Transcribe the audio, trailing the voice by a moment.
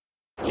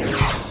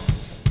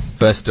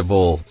First of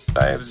all.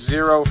 I have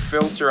zero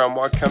filter on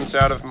what comes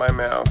out of my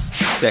mouth.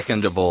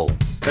 Second of all.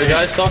 The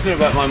guy's talking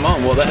about my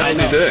mom. What the hell is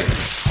he doing?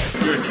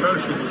 You're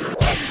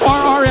atrocious.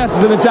 Our ass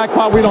is in the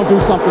jackpot. We don't do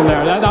something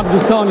there. I'm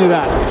just telling you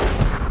that.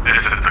 This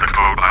is the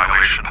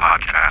CodeViolation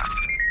podcast.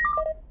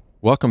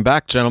 Welcome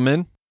back,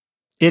 gentlemen.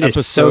 It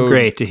is so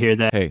great to hear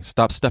that. Hey,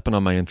 stop stepping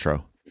on my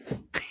intro.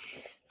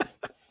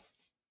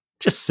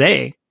 Just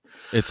say.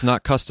 It's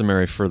not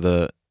customary for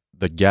the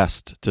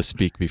guest to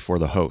speak before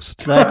the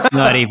host. Let's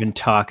not even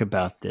talk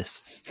about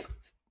this.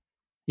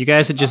 You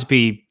guys would just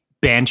be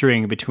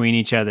bantering between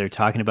each other,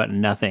 talking about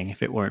nothing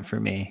if it weren't for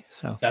me.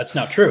 So that's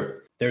not true.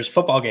 There's a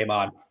football game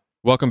on.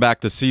 Welcome back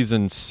to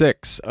Season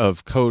 6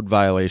 of Code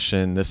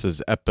Violation. This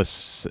is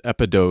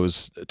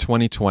Epidos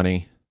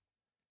 2020,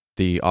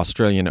 the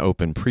Australian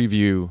Open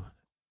preview.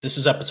 This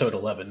is episode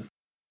 11.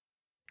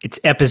 It's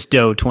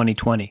Episdo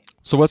 2020.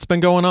 So what's been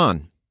going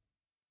on?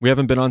 We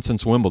haven't been on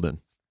since Wimbledon.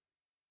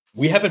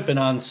 We haven't been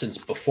on since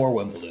before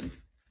Wimbledon.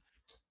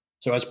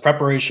 So as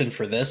preparation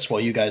for this, while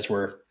you guys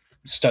were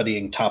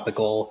studying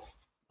topical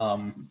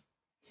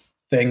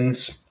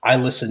things, I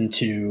listened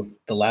to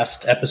the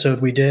last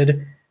episode we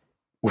did,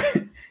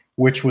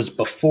 which was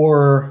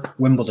before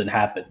Wimbledon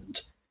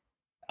happened,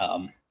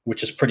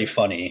 which is pretty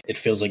funny. It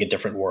feels like a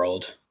different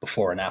world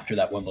before and after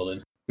that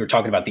Wimbledon. We were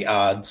talking about the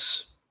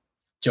odds.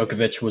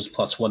 Djokovic was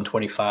plus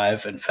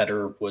 125 and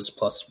Federer was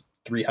plus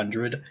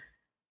 300.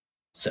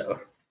 So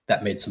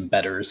that made some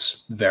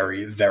bettors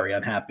very, very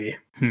unhappy.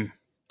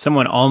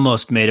 Someone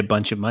almost made a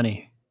bunch of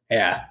money.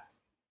 Yeah.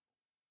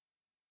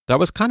 That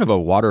was kind of a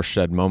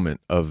watershed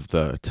moment of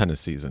the tennis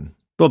season.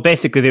 Well,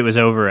 basically it was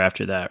over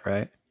after that,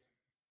 right?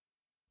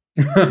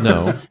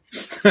 No,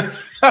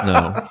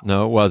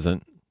 it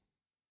wasn't.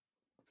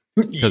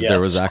 Because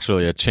there was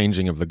actually a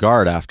changing of the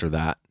guard after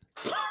that.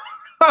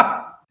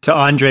 To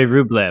Andrey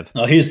Rublev.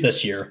 Oh, he's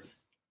this year.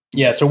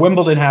 Yeah, so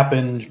Wimbledon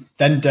happened.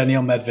 Then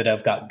Daniil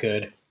Medvedev got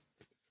good.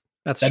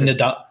 Then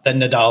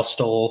Nadal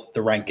stole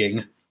the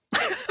ranking.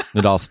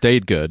 Nadal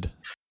stayed good.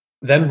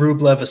 Then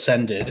Rublev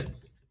ascended.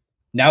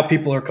 Now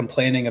people are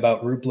complaining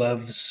about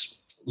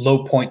Rublev's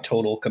low point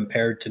total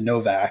compared to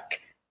Novak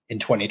in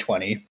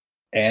 2020.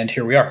 And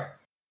here we are.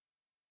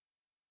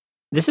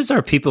 This is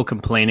our people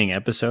complaining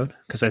episode,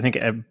 because I think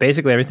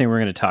basically everything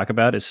we're going to talk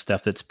about is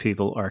stuff that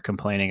people are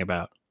complaining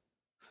about.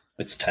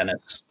 It's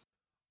tennis.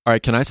 All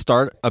right, can I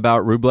start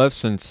about Rublev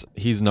since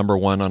he's number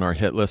one on our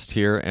hit list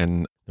here,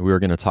 and we were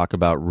going to talk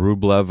about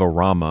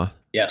Rublev-orama.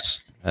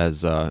 Yes.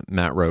 As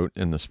Matt wrote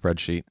in the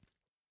spreadsheet.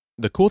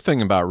 The cool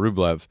thing about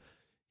Rublev,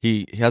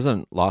 he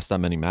hasn't lost that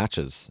many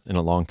matches in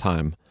a long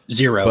time.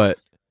 0. But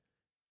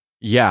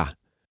yeah,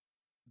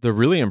 the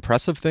really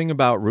impressive thing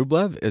about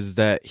Rublev is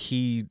that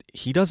he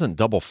doesn't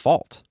double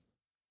fault.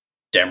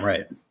 Damn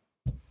right.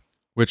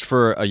 Which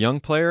for a young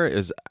player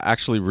is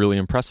actually really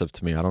impressive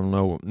to me. I don't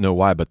know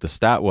why, but the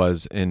stat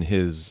was in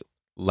his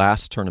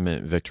last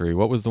tournament victory.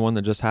 What was the one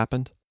that just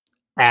happened?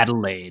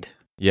 Adelaide.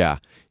 Yeah.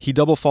 He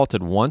double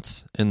faulted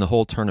once in the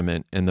whole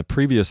tournament, and the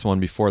previous one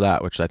before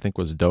that, which I think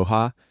was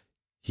Doha,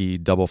 he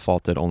double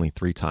faulted only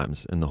 3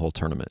 times in the whole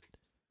tournament.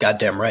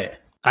 Goddamn right.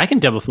 I can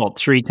double fault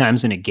 3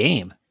 times in a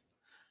game.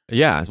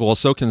 Yeah, well,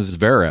 so can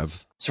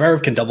Zverev.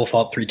 Zverev can double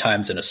fault 3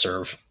 times in a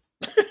serve.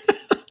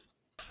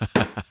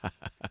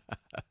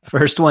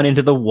 First one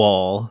into the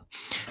wall,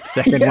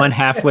 second one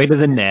halfway to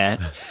the net.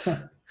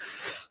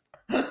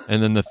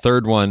 And then the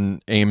third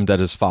one aimed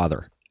at his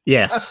father.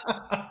 Yes.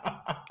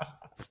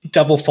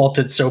 Double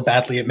faulted so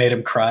badly it made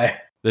him cry.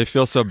 They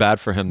feel so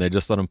bad for him, they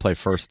just let him play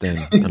first in.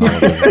 And all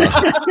of his,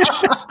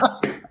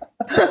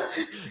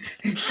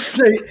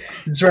 So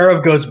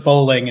Zverev goes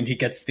bowling and he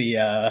gets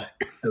the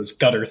those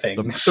gutter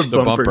things.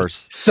 The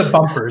bumpers. The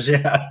bumpers,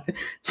 yeah.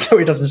 So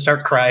he doesn't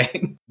start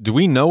crying. Do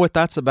we know what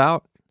that's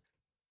about?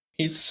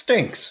 He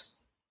stinks.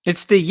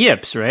 It's the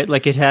yips, right?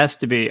 Like it has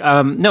to be.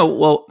 No,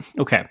 well,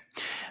 okay.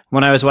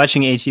 When I was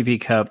watching ATP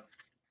Cup,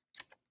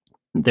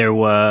 there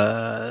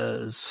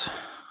was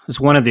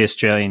one of the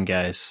Australian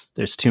guys.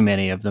 There's too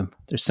many of them.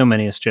 There's so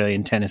many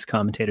Australian tennis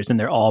commentators, and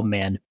they're all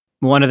men.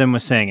 One of them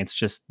was saying it's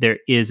just there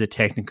is a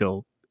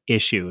technical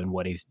issue in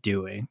what he's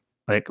doing,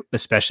 like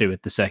especially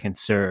with the second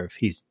serve.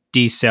 He's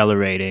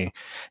decelerating,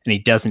 and he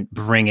doesn't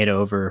bring it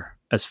over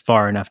as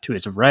far enough to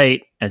his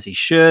right as he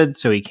should,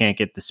 so he can't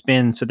get the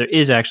spin. So there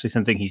is actually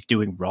something he's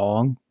doing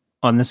wrong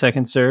on the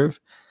second serve,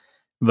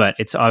 but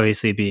it's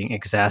obviously being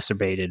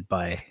exacerbated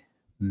by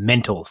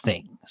mental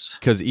things.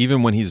 Because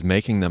even when he's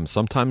making them,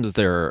 sometimes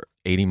they're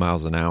 80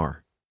 miles an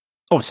hour.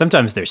 Oh,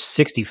 sometimes they're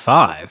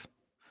 65.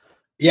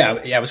 Yeah,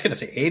 I was going to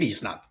say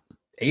 80's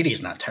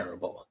not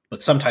terrible,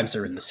 but sometimes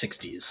they're in the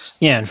 60s.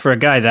 Yeah, and for a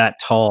guy that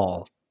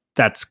tall,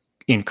 that's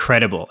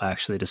incredible,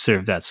 actually, to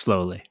serve that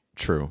slowly.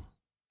 True.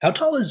 How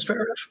tall is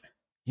Zverev?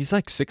 He's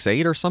like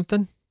 6'8" or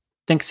something.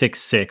 I think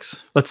 6'6".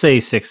 Let's say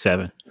he's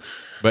 6'7".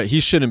 But he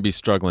shouldn't be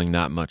struggling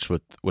that much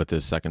with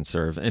his second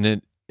serve,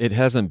 and it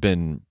hasn't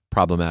been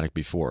problematic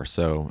before.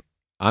 So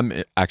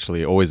I'm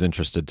actually always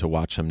interested to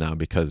watch him now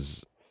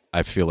because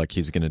I feel like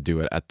he's going to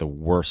do it at the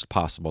worst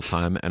possible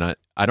time, and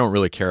I don't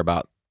really care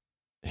about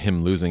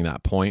him losing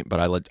that point,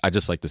 but I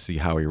just like to see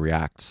how he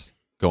reacts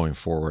going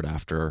forward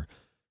after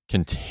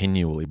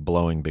continually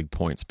blowing big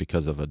points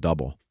because of a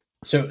double.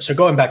 So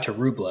going back to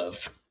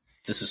Rublev,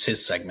 this is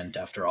his segment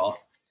after all.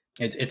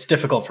 It's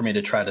difficult for me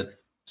to try to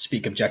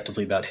speak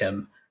objectively about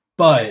him,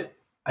 but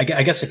I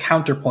guess a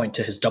counterpoint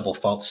to his double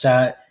fault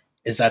stat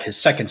is that his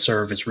second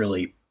serve is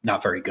really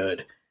not very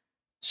good.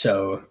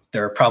 So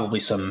there are probably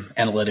some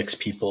analytics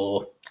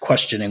people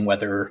questioning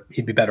whether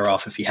he'd be better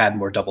off if he had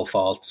more double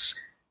faults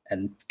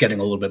and getting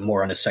a little bit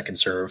more on his second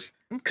serve.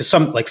 Because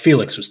some, like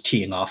Felix, was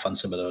teeing off on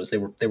some of those. They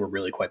were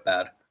really quite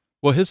bad.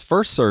 Well, his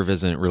first serve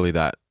isn't really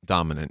that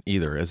dominant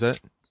either, is it?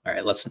 All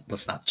right,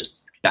 let's not just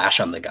bash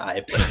on the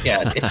guy. But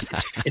yeah,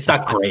 it's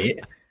not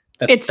great.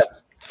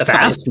 That's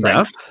fast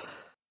enough.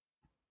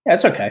 Yeah,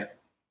 it's okay.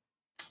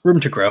 Room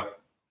to grow.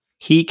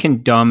 He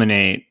can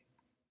dominate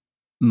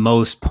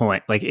most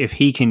point. Like if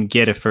he can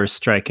get a first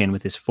strike in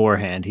with his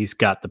forehand, he's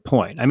got the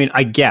point. I mean,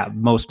 I get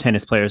most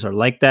tennis players are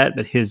like that,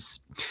 but he's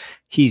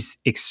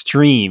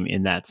extreme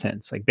in that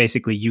sense. Like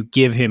basically you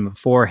give him a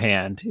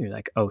forehand, you're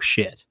like, oh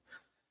shit.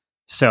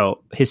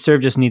 So his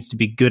serve just needs to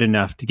be good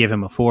enough to give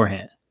him a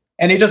forehand.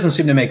 And he doesn't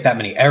seem to make that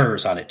many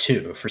errors on it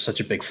too for such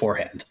a big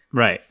forehand.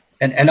 Right.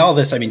 And all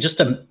this, I mean,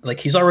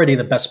 he's already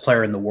the best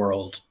player in the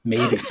world,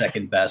 maybe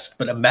second best,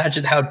 but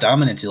imagine how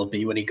dominant he'll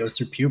be when he goes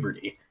through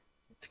puberty.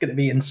 It's going to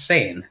be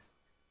insane.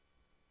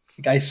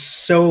 The guy's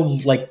so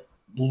like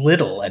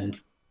little and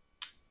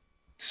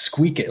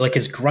squeaky, like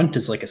his grunt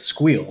is like a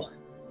squeal.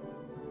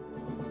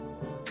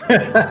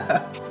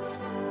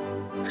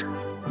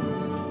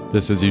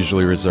 This is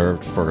usually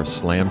reserved for a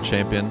slam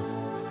champion,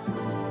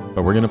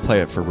 but we're going to play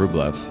it for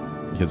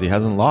Rublev because he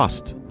hasn't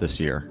lost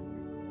this year.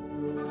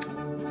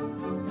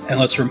 And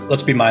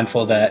let's be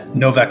mindful that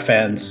Novak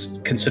fans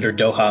consider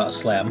Doha a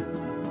slam.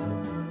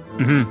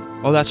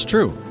 Mm-hmm. Oh, that's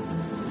true.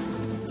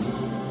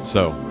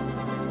 So,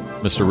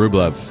 Mr.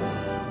 Rublev,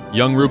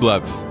 young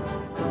Rublev,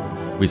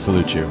 we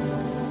salute you.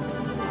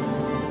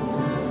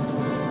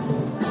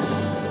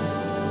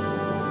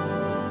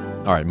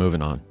 All right,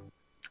 moving on.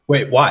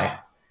 Wait, why?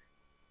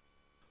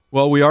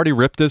 Well, we already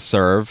ripped his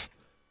serve.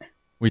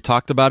 We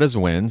talked about his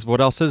wins.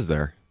 What else is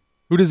there?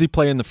 Who does he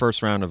play in the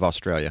first round of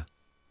Australia?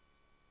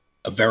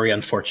 A very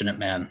unfortunate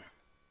man.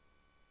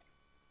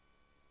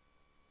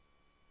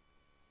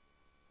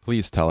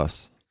 Please tell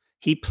us.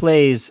 He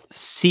plays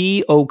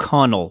C.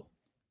 O'Connell.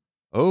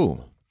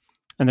 Oh.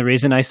 And the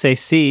reason I say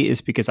C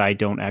is because I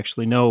don't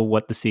actually know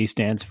what the C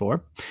stands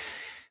for.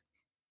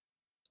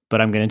 But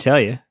I'm going to tell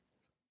you.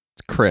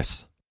 It's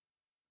Chris.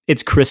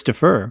 It's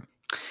Christopher.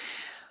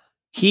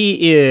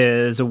 He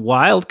is a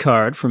wild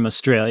card from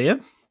Australia.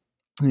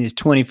 He's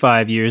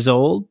 25 years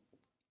old.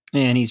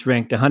 And he's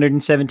ranked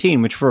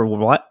 117, which for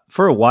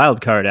a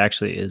wild card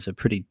actually is a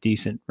pretty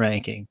decent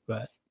ranking.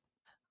 But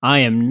I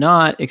am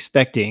not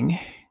expecting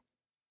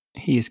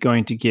he's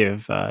going to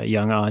give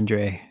young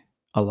Andrey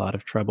a lot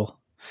of trouble.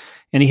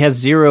 And he has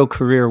 0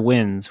 career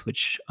wins,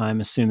 which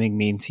I'm assuming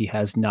means he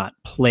has not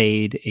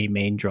played a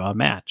main draw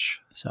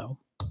match. So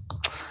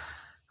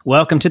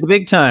welcome to the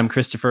big time,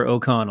 Christopher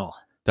O'Connell.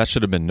 That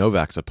should have been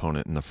Novak's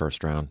opponent in the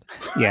first round.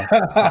 Yeah.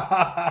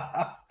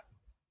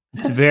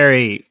 It's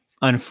very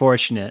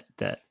unfortunate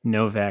that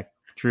Novak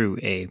drew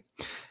a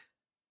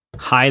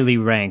highly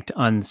ranked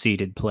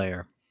unseeded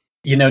player.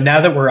 You know,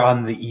 now that we're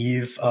on the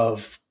eve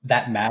of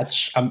that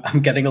match,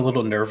 I'm getting a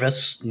little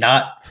nervous.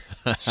 Not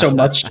so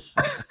much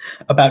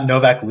about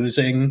Novak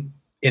losing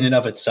in and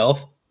of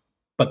itself,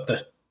 but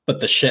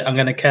the shit I'm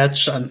gonna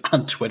catch on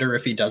Twitter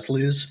if he does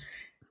lose.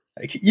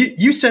 Like,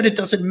 you said it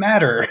doesn't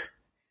matter.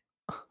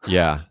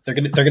 Yeah, they're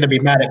gonna be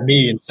mad at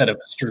me instead of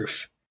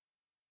Struff.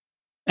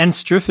 And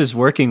Struff is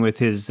working with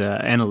his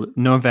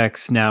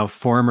Novak's now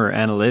former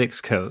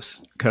analytics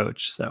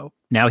coach, so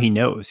now he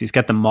knows. He's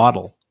got the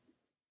model.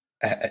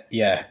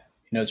 Yeah,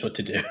 he knows what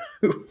to do.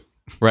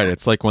 Right.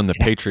 It's like when the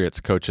Patriots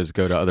coaches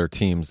go to other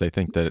teams, they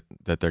think that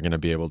they're going to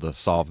be able to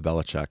solve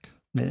Belichick.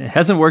 It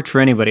hasn't worked for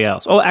anybody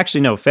else. Oh,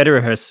 actually, no.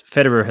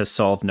 Federer has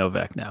solved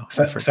Novak now.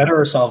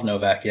 Federer solved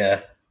Novak,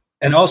 yeah.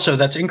 And also,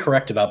 that's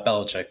incorrect about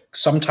Belichick.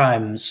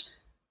 Sometimes,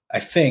 I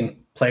think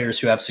players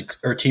who have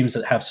or teams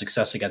that have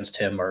success against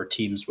him are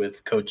teams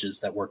with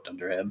coaches that worked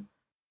under him.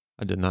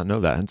 I did not know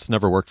that. It's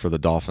never worked for the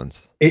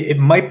Dolphins. It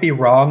might be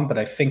wrong, but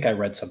I think I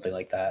read something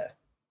like that.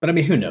 But I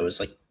mean, who knows?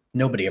 Like,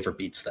 nobody ever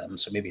beats them,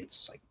 so maybe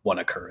it's like one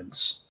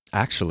occurrence.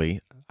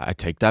 Actually, I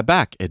take that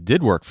back. It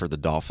did work for the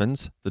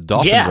Dolphins. The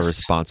Dolphins are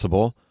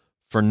responsible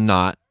for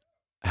not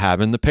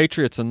having the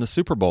Patriots in the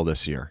Super Bowl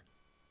this year.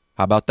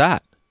 How about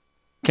that?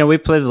 Can we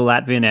play the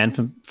Latvian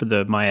anthem for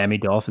the Miami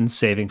Dolphins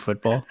saving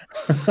football?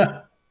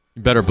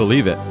 You better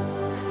believe it.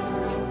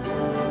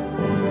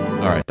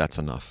 All right, that's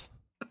enough.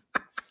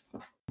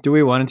 Do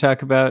we want to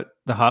talk about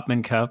the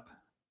Hopman Cup?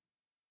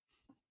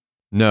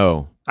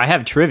 No. I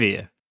have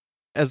trivia.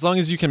 As long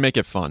as you can make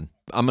it fun.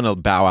 I'm going to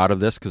bow out of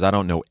this because I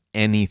don't know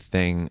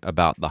anything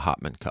about the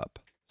Hopman Cup.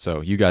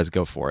 So you guys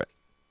go for it.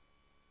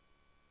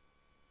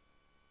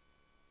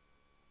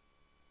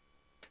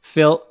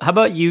 Phil, how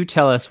about you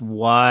tell us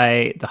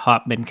why the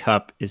Hopman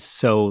Cup is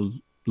so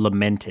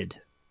lamented?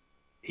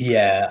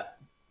 Yeah,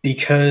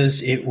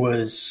 because it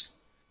was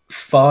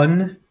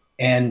fun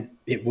and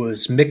it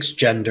was mixed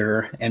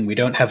gender, and we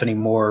don't have any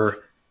more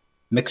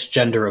mixed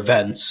gender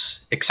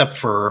events except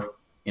for,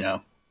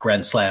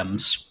 Grand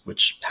Slams,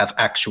 which have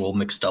actual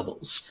mixed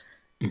doubles.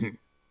 Mhm.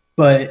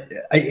 But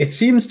it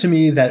seems to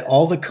me that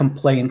all the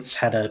complaints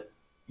had a,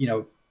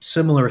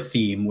 similar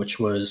theme, which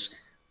was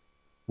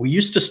we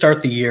used to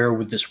start the year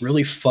with this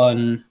really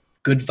fun,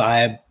 good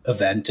vibe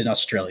event in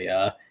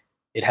Australia.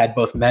 It had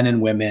both men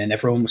and women.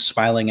 Everyone was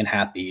smiling and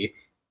happy.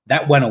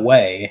 That went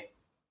away.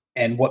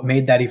 And what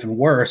made that even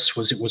worse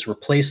was it was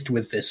replaced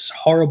with this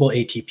horrible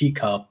ATP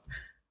Cup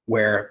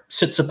where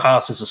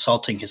Tsitsipas is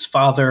assaulting his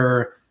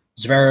father.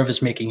 Zverev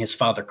is making his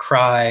father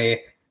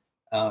cry.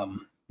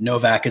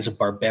 Novak is a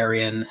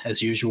barbarian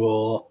as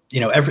usual.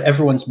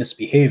 Everyone's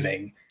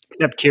misbehaving.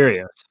 Except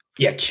Kyrgios.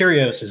 Yeah,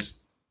 Kyrgios is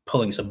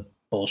pulling some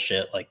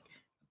bullshit, like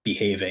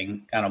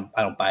behaving. I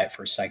don't buy it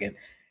for a second.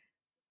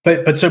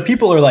 But so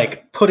people are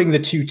like putting the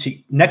two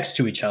next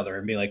to each other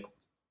and be like,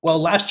 well,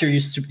 last year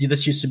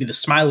this used to be the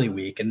smiley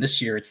week, and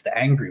this year it's the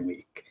angry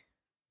week,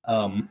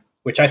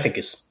 which I think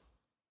is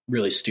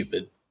really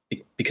stupid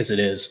because it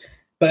is.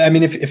 But I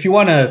mean, if you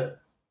want to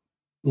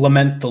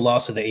lament the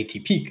loss of the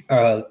ATP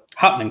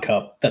Hopman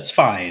Cup, that's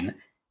fine.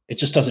 It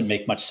just doesn't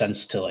make much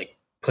sense to like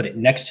put it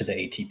next to the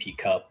ATP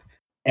Cup.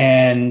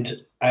 And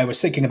I was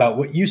thinking about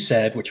what you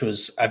said, which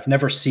was I've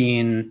never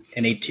seen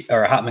a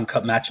Hopman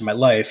Cup match in my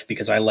life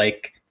because I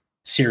like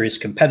serious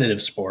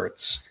competitive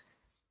sports.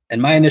 And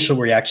my initial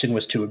reaction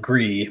was to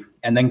agree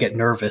and then get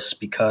nervous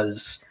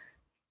because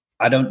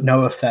I don't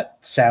know if that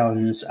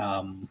sounds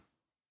kind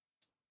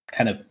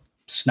of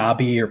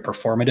snobby or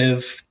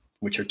performative,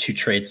 which are two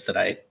traits that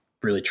I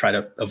really try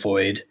to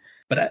avoid.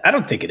 But I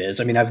don't think it is.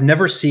 I mean, I've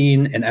never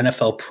seen an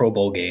NFL Pro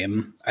Bowl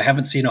game. I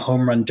haven't seen a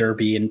home run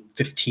derby in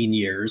 15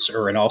 years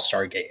or an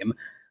all-star game.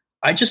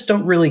 I just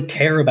don't really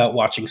care about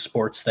watching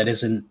sports that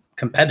isn't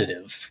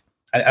competitive.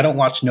 I don't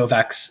watch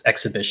Novak's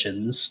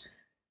exhibitions.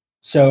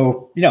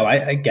 So,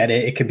 I get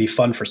it. It can be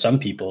fun for some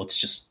people. It's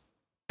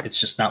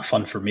just not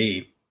fun for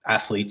me,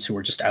 athletes who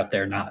are just out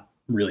there not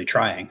really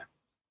trying.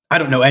 I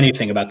don't know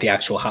anything about the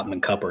actual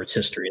Hopman Cup or its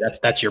history.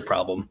 That's your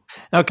problem.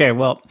 Okay,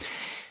 well,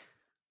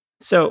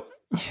 so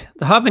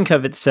the Hopman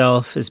Cup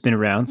itself has been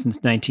around since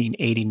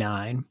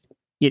 1989.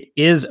 It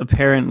is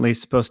apparently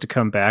supposed to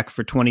come back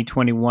for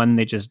 2021.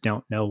 They just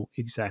don't know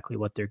exactly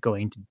what they're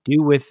going to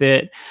do with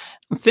it.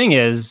 The thing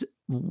is,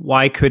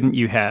 why couldn't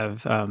you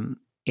have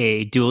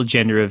a dual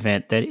gender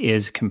event that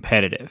is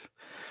competitive?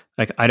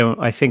 Like,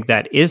 I think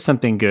that is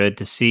something good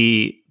to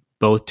see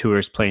both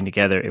tours playing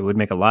together. It would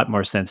make a lot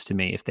more sense to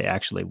me if they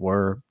actually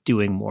were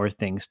doing more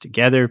things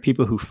together.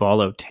 People who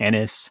follow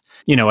tennis,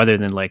 other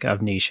than like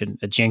Avneesh and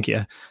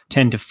Ajinkya,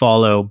 tend to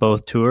follow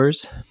both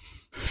tours.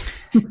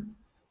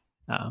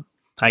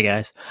 Hi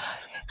guys.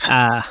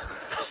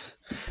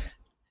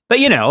 But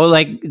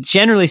like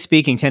generally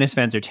speaking, tennis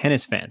fans are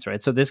tennis fans,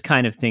 right? So this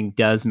kind of thing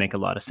does make a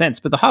lot of sense.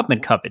 But the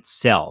Hopman Cup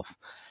itself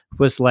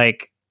was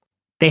like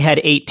they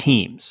had 8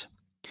 teams.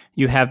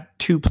 You have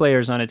 2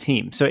 players on a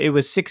team. So it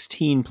was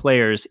 16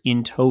 players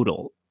in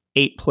total,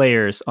 8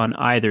 players on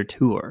either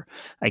tour.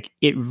 Like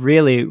it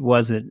really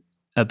wasn't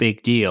a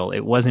big deal.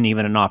 It wasn't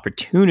even an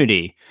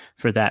opportunity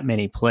for that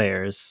many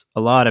players.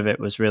 A lot of it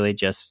was really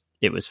just,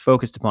 it was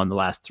focused upon the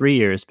last 3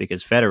 years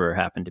because Federer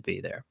happened to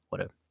be there.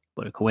 What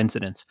a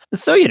coincidence.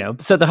 So,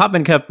 so the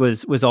Hopman Cup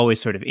was always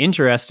sort of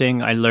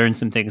interesting. I learned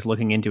some things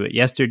looking into it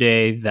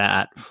yesterday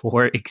that,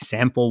 for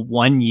example,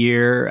 one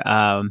year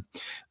I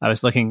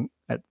was looking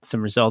at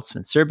some results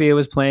when Serbia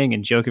was playing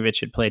and Djokovic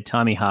had played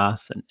Tommy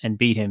Haas and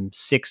beat him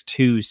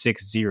 6-2,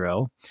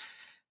 6-0.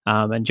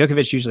 And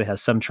Djokovic usually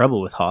has some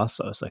trouble with Haas.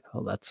 So I was like,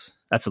 oh,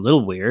 that's a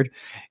little weird.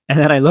 And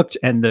then I looked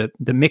and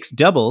the mixed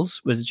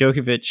doubles was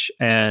Djokovic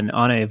and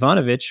Ana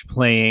Ivanovic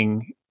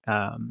playing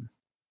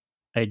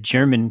a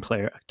German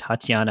player,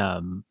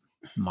 Tatjana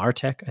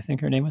Martek, I think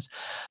her name was,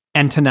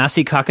 and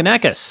Thanasi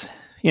Kokkinakis,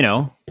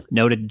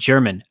 noted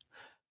German.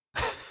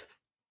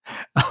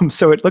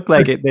 So it looked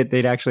like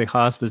they'd actually,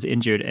 Haas was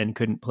injured and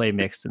couldn't play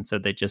mixed, and so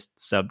they just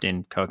subbed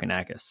in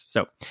Kokkinakis.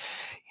 So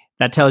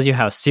that tells you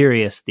how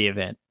serious the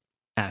event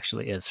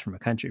actually is from a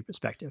country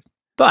perspective.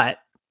 But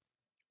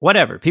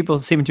whatever, people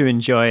seem to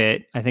enjoy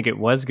it. I think it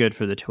was good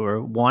for the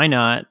tour. Why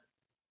not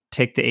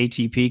take the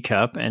ATP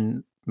Cup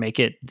and make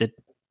it the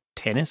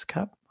Tennis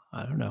Cup?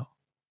 I don't know.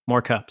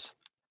 More cups.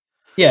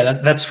 Yeah,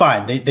 that's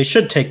fine. They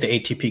should take the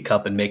ATP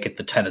Cup and make it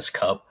the Tennis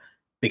Cup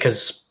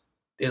because,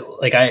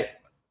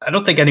 I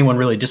don't think anyone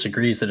really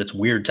disagrees that it's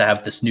weird to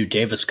have this new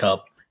Davis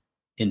Cup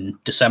in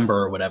December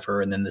or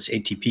whatever, and then this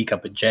ATP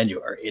Cup in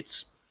January.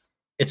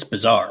 It's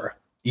bizarre.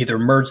 Either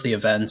merge the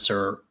events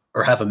or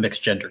have a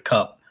mixed gender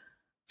cup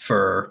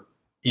for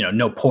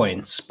no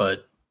points,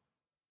 but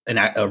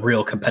a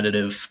real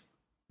competitive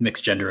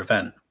mixed gender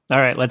event. All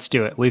right, let's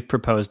do it. We've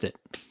proposed it.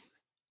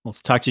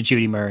 Let's talk to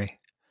Judy Murray.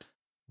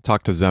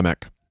 Talk to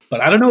Zemek.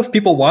 But I don't know if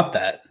people want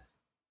that.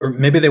 Or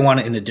maybe they want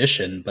it in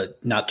addition,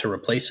 but not to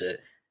replace it.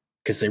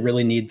 Because they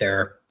really need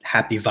their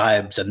happy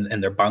vibes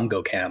and their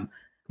bongo cam.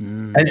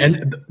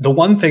 And the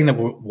one thing that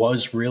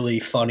was really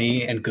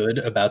funny and good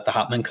about the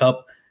Hopman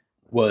Cup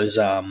was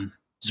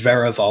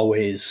Zverev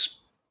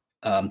always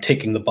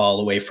taking the ball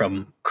away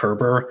from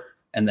Kerber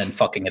and then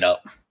fucking it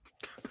up.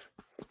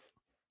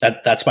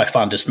 That's my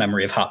fondest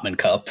memory of Hopman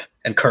Cup,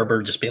 and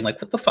Kerber just being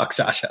like, "What the fuck,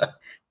 Sasha?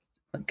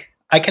 Like,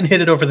 I can hit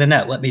it over the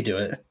net. Let me do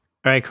it."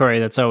 All right, Corey,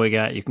 that's all we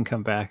got. You can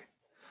come back.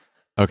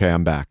 Okay,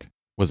 I'm back.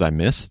 Was I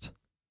missed?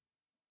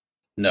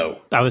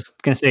 No. I was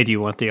going to say, do you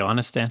want the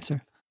honest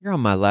answer? You're on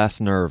my last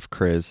nerve,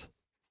 Chris.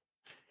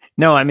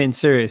 No, I mean,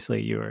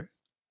 seriously, you were.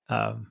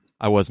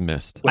 I was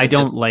missed. I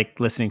don't like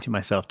listening to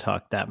myself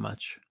talk that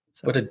much.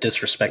 So. What a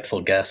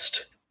disrespectful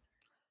guest.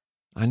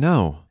 I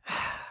know.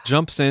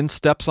 Jumps in,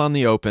 steps on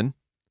the open.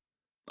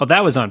 Oh,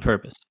 that was on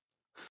purpose.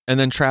 And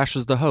then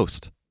trashes the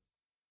host.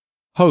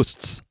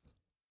 Hosts.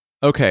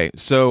 Okay,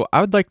 so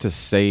I would like to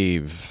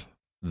save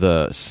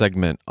the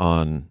segment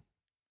on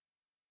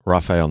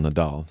Rafael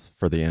Nadal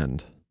for the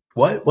end.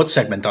 What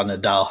segment on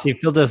Nadal? See,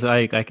 Phil does.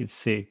 I could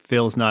see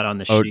Phil's not on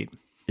the sheet.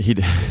 He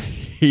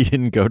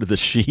didn't go to the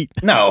sheet.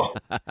 No.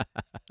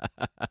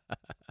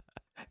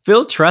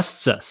 Phil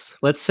trusts us.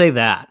 Let's say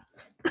that.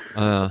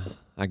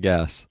 I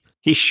guess.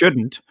 He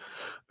shouldn't.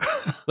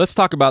 Let's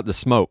talk about the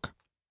smoke.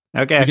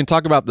 Okay. We can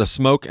talk about the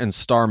smoke and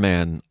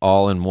Starman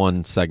all in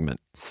one segment.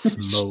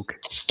 Smoke.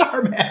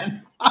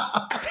 Starman.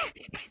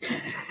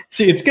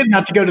 See, it's good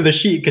not to go to the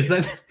sheet because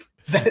then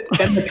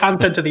the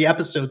content of the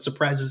episode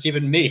surprises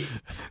even me.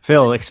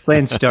 Phil,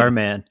 explain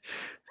Starman.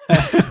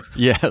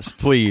 Yes,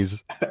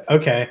 please.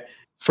 Okay.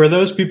 For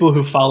those people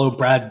who follow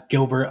Brad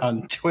Gilbert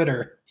on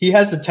Twitter, he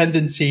has a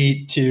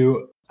tendency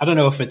to, I don't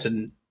know if it's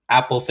an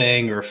Apple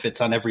thing or if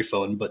it's on every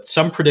phone, but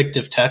some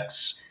predictive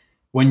texts,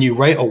 when you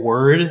write a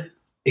word,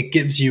 it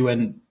gives you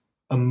an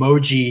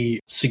emoji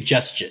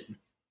suggestion.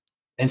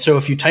 And so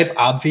if you type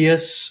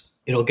obvious,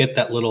 it'll get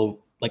that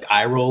little like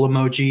eye roll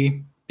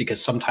emoji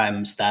because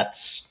sometimes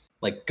that's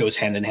like goes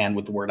hand in hand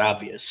with the word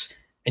obvious.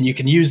 And you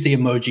can use the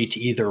emoji to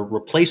either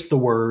replace the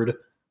word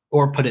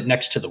or put it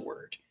next to the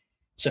word.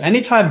 So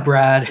anytime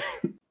Brad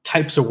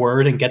types a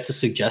word and gets a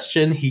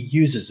suggestion, he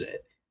uses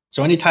it.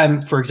 So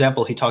anytime, for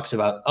example, he talks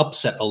about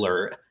upset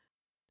alert,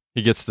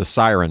 he gets the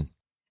siren.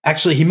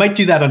 Actually, he might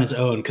do that on his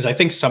own because I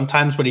think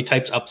sometimes when he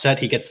types upset,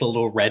 he gets the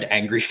little red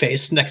angry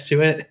face next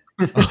to it.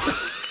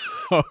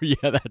 Oh,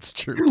 yeah, that's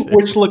true too.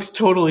 Which looks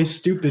totally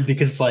stupid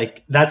because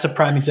like that's a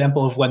prime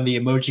example of when the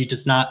emoji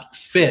does not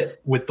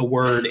fit with the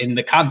word in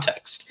the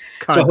context.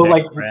 So he'll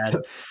like, Brad.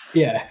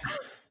 Yeah.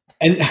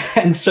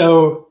 And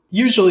so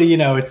usually, you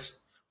know,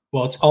 it's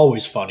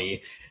always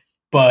funny,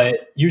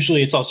 but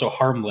usually it's also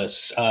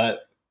harmless. A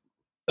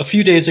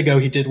few days ago,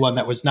 he did one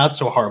that was not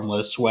so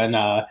harmless when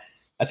I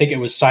think it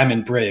was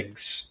Simon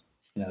Briggs,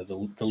 you know,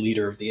 the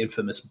leader of the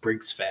infamous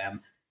Briggs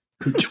fam,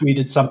 who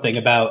tweeted something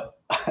about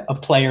a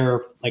player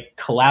like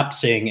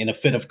collapsing in a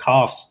fit of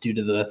coughs due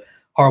to the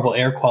horrible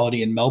air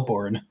quality in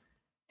Melbourne.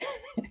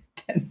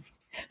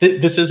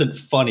 This isn't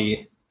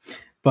funny,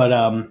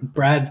 but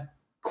Brad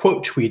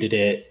quote tweeted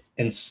it,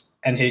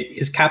 and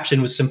his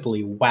caption was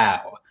simply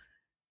 "wow."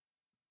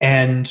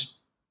 And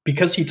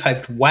because he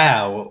typed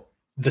 "wow,"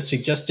 the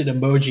suggested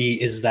emoji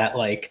is that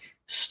like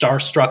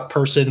starstruck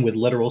person with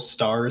literal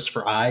stars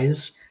for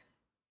eyes,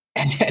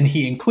 and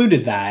he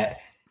included that,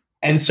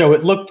 and so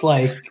it looked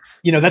like,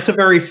 you know, that's a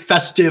very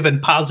festive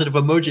and positive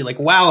emoji. Like,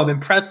 wow, I'm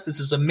impressed.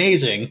 This is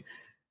amazing.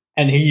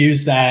 And he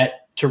used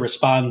that to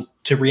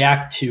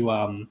react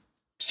to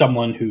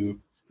someone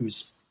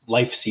whose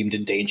life seemed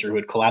in danger, who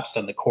had collapsed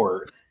on the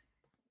court.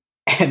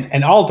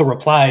 And all the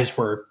replies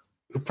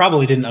who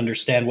probably didn't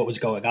understand what was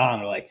going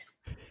on, were like,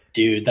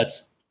 dude,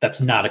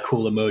 that's not a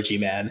cool emoji,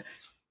 man.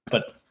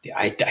 But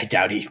I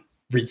doubt he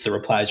reads the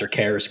replies or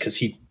cares because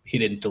he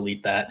didn't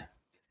delete that.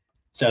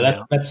 So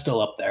that's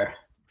still up there.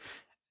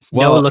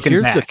 Well,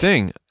 here's the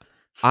thing.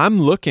 I'm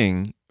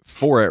looking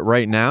for it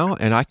right now,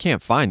 and I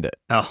can't find it.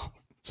 Oh.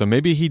 So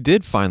maybe he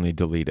did finally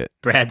delete it.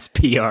 Brad's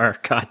PR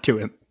got to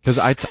him. Because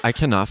I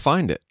cannot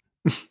find it.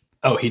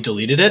 Oh, he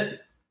deleted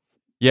it?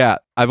 Yeah,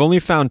 I've only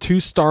found 2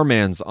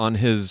 Starmans on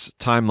his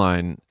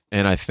timeline,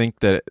 and I think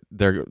that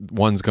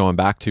one's going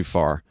back too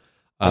far.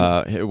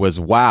 It was,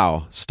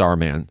 wow,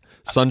 Starman.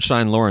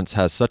 Sunshine Lawrence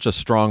has such a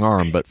strong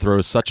arm, but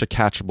throws such a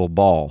catchable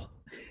ball.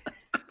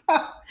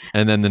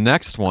 And then the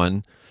next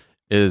one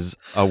is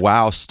a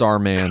wow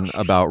Starman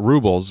about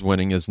Rubles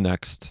winning his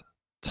next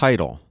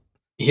title.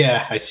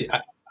 Yeah, I see.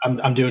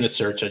 I'm doing a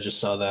search. I just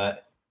saw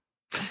that.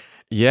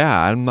 Yeah,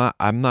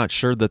 I'm not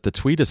sure that the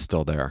tweet is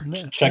still there.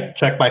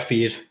 Check my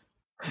feed.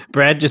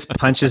 Brad just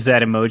punches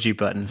that emoji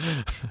button.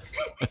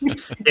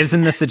 Gives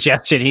him the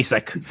suggestion. He's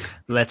like,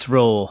 let's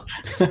roll.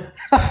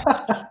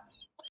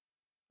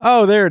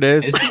 Oh, there it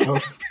is.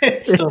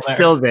 It's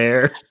still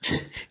there.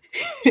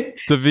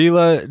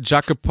 Davila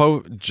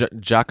Jakupovic.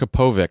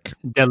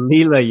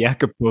 Dalila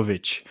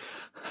Jakupovic.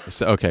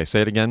 Okay,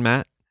 say it again,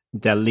 Matt.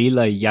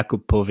 Dalila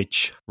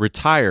Jakupovic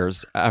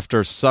Retires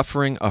after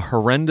suffering a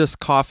horrendous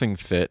coughing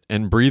fit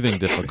and breathing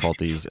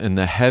difficulties in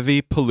the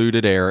heavy,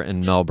 polluted air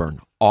in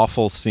Melbourne.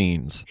 Awful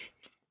scenes.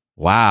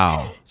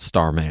 Wow,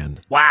 Starman.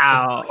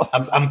 Wow.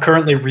 I'm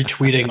currently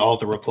retweeting all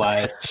the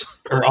replies,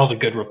 or all the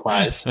good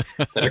replies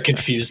that are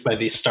confused by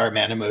the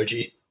Starman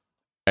emoji.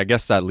 I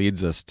guess that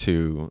leads us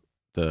to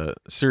the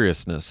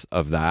seriousness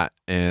of that.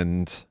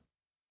 And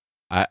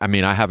I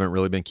mean, I haven't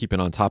really been keeping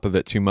on top of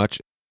it too much.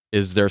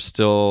 Is there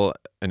still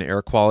an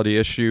air quality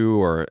issue,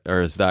 or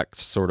is that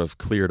sort of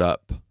cleared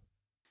up?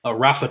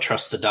 Rafa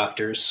trusts the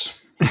doctors.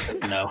 He says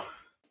no.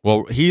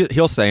 Well,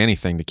 he'll say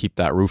anything to keep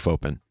that roof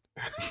open.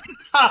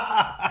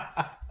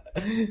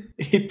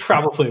 He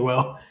probably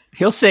will.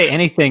 He'll say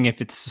anything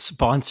if it's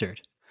sponsored.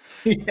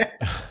 Yeah.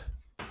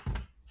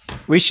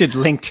 We should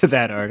link to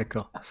that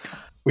article.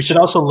 We should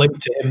also link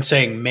to him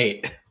saying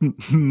mate.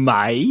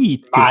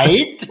 Mate.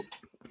 Mate?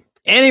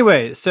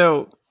 Anyway,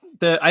 so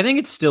I think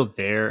it's still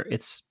there.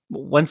 It's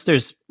once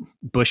there's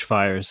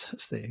bushfires,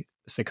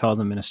 as they call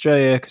them in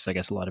Australia, because I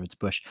guess a lot of it's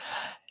bush.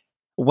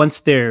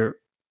 Once they're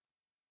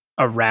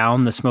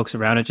around, the smoke's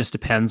around, it just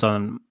depends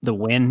on the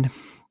wind.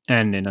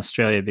 And in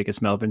Australia,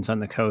 because Melbourne's on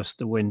the coast,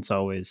 the wind's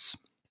always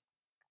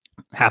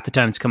half the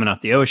time it's coming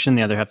off the ocean,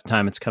 the other half the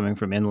time it's coming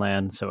from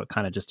inland. So it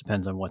kind of just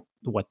depends on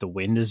what the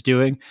wind is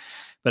doing.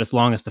 But as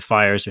long as the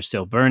fires are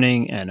still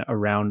burning and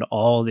around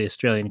all the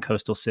Australian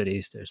coastal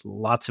cities, there's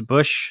lots of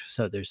bush.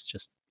 So there's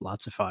just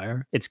lots of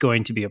fire. It's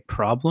going to be a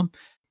problem.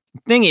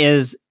 The thing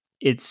is,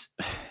 it's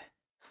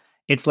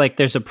like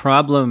there's a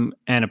problem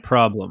and a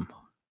problem,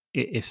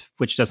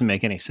 which doesn't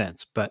make any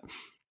sense. But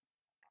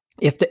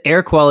if the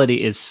air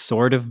quality is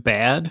sort of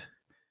bad,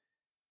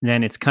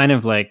 then it's kind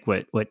of like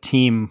what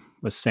Team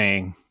was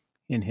saying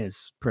in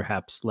his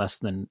perhaps less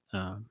than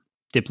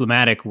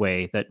diplomatic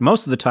way, that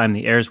most of the time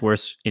the air is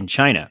worse in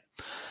China.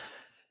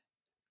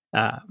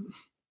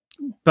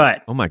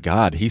 But oh my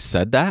God, he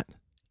said that?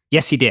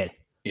 Yes, he did.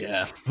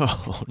 Yeah.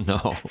 Oh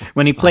no.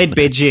 When he played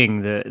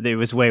Beijing, it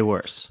was way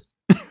worse.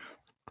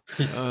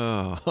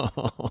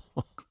 Oh.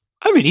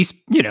 I mean, he's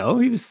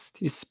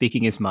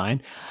speaking his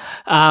mind.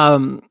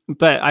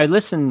 But I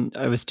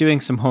was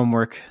doing some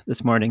homework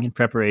this morning in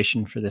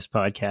preparation for this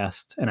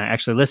podcast, and I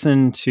actually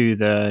listened to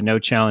the No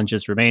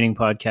Challenges Remaining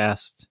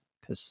podcast,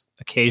 because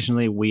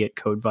occasionally we at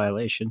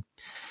CodeViolation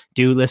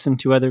do listen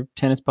to other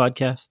tennis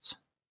podcasts.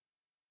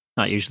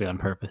 Not usually on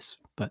purpose,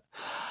 but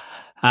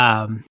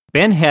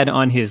Ben had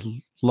on his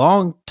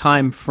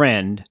longtime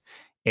friend,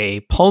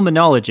 a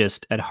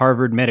pulmonologist at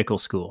Harvard Medical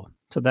School.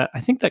 So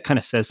I think that kind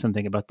of says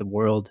something about the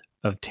world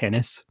of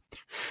tennis.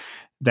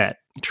 That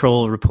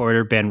troll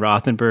reporter Ben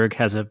Rothenberg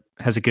has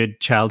a good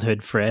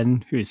childhood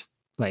friend who's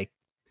like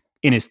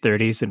in his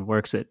 30s and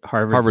works at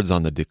Harvard. Harvard's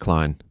on the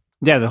decline.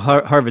 Yeah, the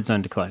Harvard's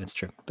on decline. It's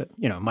true, but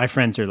my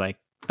friends are like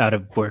out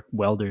of work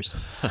welders.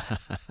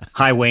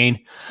 Hi, Wayne.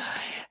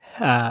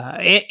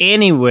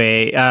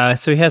 Anyway,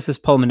 so he has this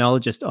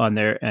pulmonologist on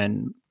there,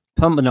 and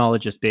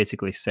pulmonologist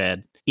basically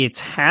said it's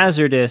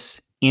hazardous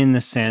in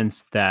the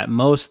sense that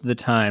most of the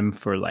time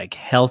for like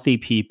healthy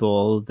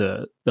people,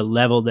 the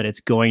level that it's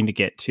going to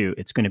get to,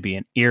 it's going to be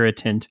an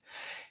irritant.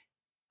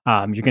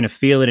 You're going to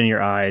feel it in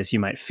your eyes. You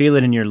might feel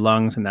it in your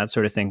lungs and that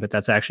sort of thing, but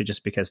that's actually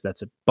just because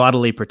that's a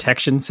bodily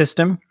protection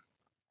system.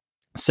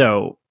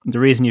 So the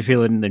reason you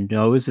feel it in the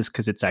nose is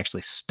because it's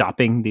actually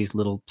stopping these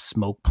little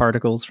smoke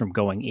particles from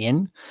going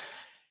in.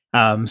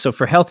 So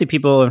for healthy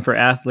people and for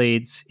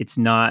athletes, it's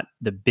not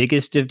the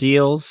biggest of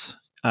deals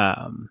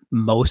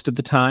most of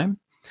the time.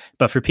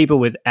 But for people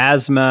with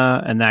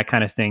asthma and that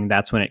kind of thing,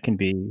 that's when it can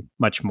be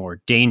much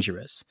more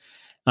dangerous.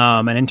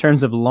 And in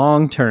terms of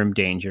long-term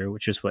danger,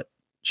 which is what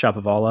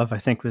Shapovalov, I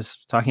think, was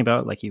talking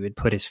about, like he would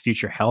put his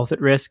future health at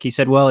risk. He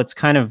said, well, it's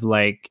kind of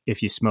like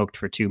if you smoked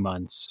for 2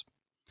 months.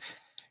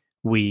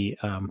 We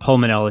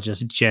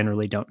pulmonologists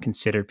generally don't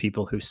consider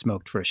people who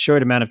smoked for a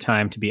short amount of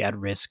time to be at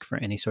risk for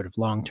any sort of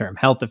long-term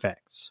health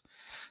effects.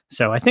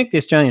 So I think the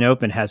Australian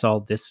Open has all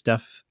this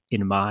stuff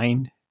in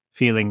mind,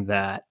 feeling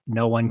that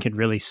no one could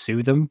really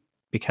sue them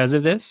because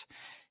of this.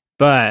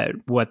 But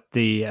what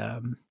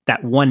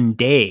that one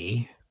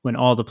day when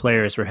all the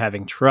players were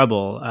having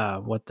trouble,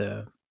 what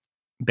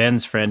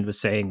Ben's friend was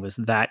saying was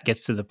that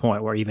gets to the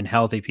point where even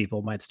healthy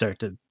people might start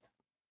to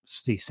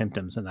see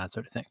symptoms and that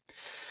sort of thing.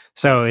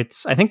 So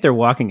I think they're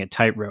walking a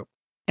tightrope,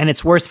 and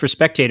it's worse for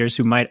spectators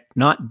who might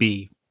not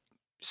be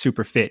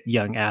super fit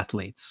young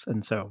athletes.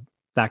 And so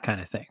that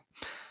kind of thing.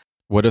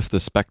 What if the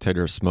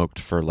spectator smoked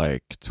for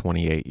like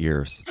 28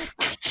 years?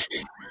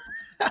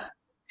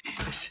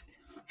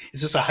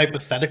 Is this a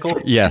hypothetical?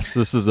 Yes,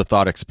 this is a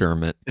thought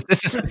experiment. Is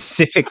this a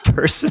specific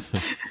person?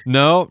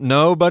 No,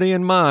 nobody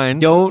in mind.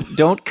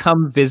 Don't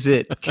come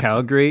visit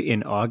Calgary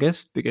in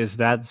August, because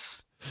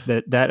that's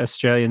that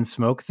Australian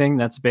smoke thing.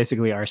 That's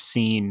basically our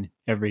scene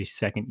every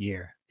second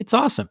year. It's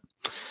awesome.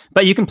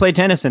 But you can play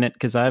tennis in it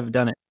because I've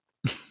done it.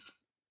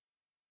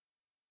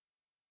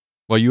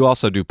 Well, you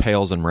also do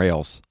pails and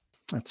rails.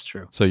 That's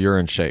true. So you're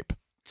in shape.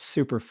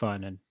 Super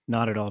fun and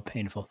not at all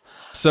painful.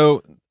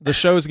 So the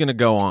show is going to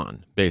go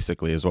on,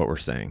 basically, is what we're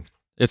saying.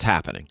 It's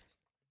happening.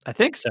 I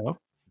think so.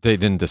 They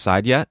didn't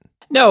decide yet?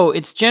 No,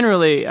 it's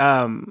generally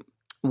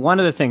one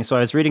of the things. So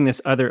I was reading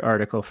this other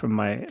article from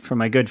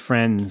my good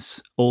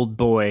friend's old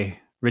boy,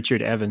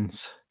 Richard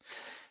Evans,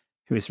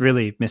 He was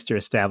really Mr.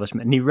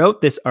 Establishment. And he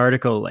wrote this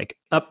article like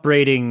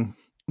upbraiding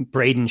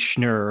Braden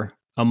Schnurr,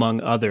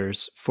 among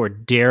others, for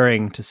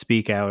daring to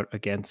speak out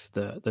against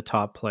the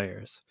top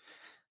players.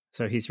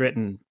 So he's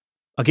written,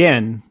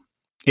 again,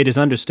 it is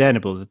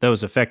understandable that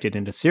those affected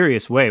in a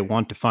serious way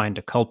want to find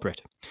a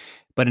culprit.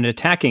 But in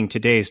attacking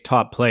today's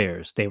top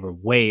players, they were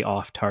way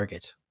off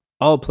target.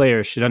 All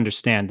players should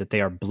understand that they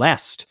are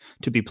blessed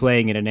to be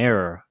playing in an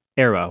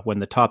era when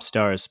the top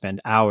stars spend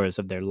hours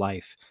of their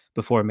life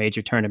before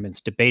major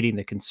tournaments debating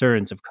the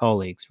concerns of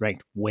colleagues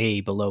ranked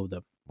way below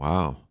them.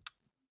 Wow.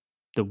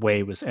 The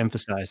way was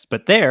emphasized.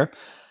 But there,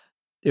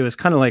 it was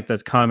kind of like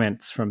those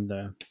comments from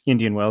the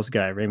Indian Wells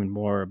guy, Raymond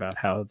Moore, about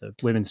how the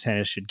women's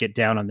tennis should get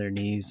down on their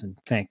knees and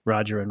thank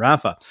Roger and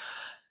Rafa.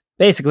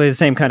 Basically the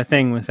same kind of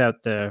thing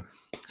without the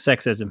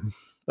sexism,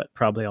 but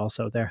probably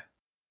also there.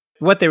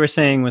 What they were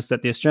saying was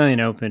that the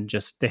Australian Open,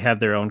 they have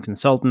their own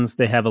consultants.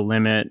 They have a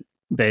limit.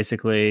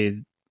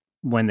 Basically,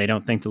 when they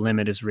don't think the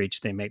limit is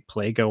reached, they make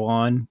play go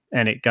on.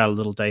 And it got a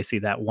little dicey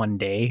that one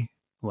day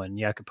when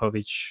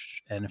Jakubovic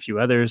and a few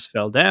others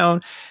fell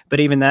down. But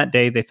even that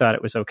day, they thought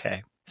it was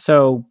okay.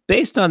 So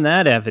based on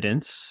that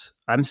evidence,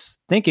 I'm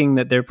thinking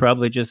that they're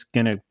probably just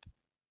going to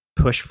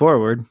push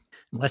forward,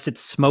 unless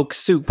it's smoke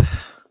soup.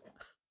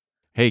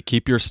 Hey,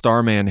 keep your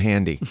Starman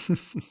handy.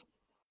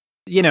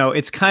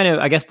 It's kind of,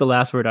 I guess the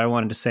last word I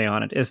wanted to say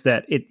on it is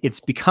that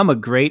it's become a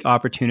great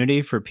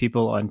opportunity for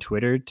people on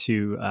Twitter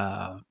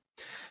to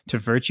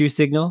virtue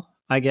signal,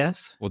 I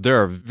guess. Well,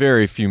 there are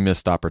very few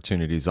missed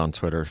opportunities on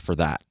Twitter for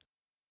that.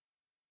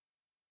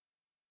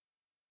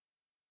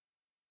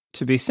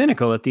 To be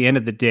cynical, at the end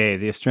of the day,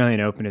 the Australian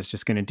Open is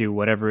just going to do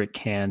whatever it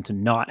can to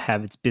not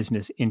have its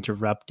business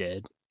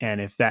interrupted. And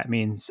if that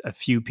means a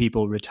few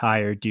people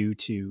retire due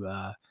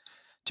to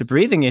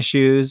breathing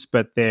issues,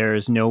 but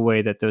there's no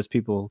way that those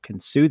people can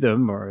sue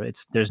them, or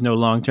there's no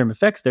long-term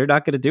effects, they're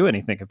not going to do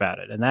anything about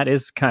it. And that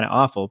is kind of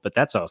awful, but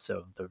that's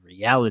also the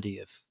reality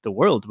of the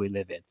world we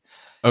live in.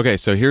 Okay,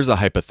 so here's a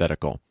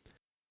hypothetical.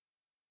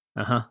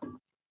 Uh-huh.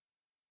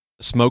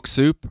 Smoke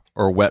soup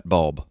or wet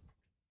bulb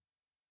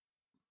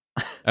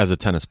as a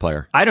tennis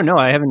player? I don't know.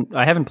 I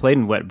haven't played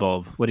in wet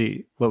bulb. What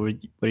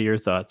are your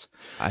thoughts?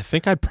 I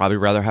think I'd probably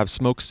rather have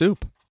smoke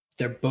soup.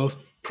 They're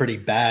both pretty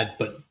bad,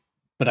 but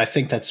I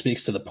think that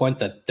speaks to the point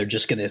that they're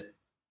just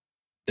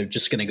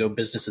gonna go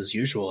business as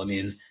usual. I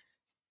mean,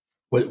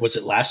 was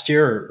it last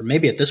year, or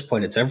maybe at this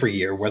point it's every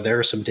year, where there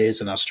are some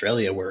days in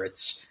Australia where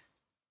it's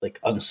like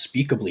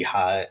unspeakably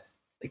hot.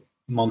 Like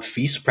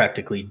Monfils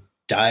practically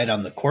died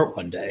on the court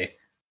one day.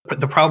 But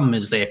the problem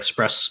is they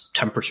express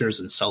temperatures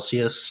in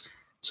Celsius,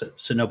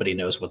 so nobody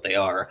knows what they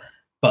are.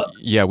 But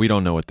yeah, we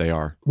don't know what they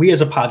are. We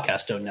as a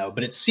podcast don't know,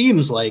 but it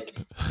seems like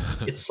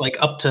it's like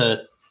up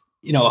to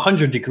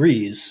 100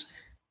 degrees.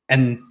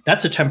 And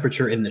that's a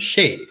temperature in the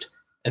shade,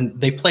 and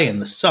they play in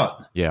the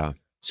sun. Yeah.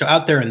 So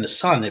out there in the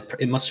sun,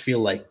 it must feel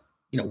like,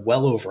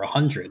 well over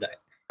 100.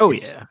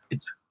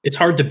 It's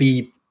hard to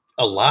be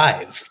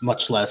alive,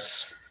 much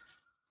less,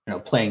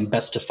 playing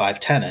best of 5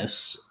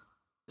 tennis.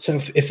 So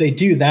if they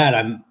do that,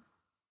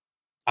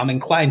 I'm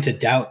inclined to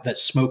doubt that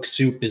smoke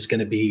soup is going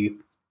to be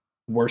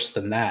worse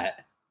than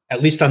that,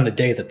 at least on the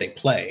day that they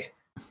play.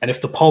 And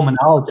if the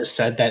pulmonologist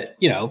said that,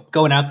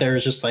 going out there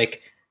is just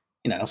like,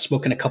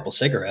 smoking a couple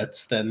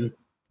cigarettes, then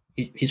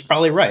he's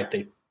probably right.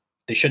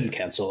 They shouldn't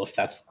cancel if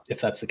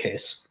that's the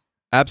case.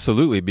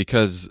 Absolutely,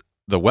 because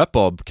the wet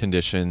bulb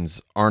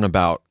conditions aren't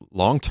about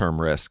long-term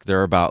risk.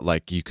 They're about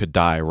like you could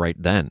die right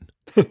then.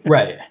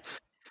 Right.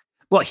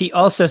 Well, he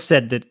also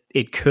said that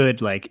it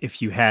could, like,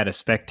 if you had a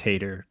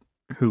spectator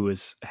who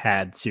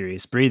had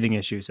serious breathing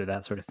issues or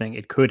that sort of thing,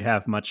 it could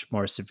have much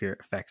more severe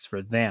effects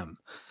for them.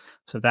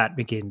 So that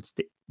begins.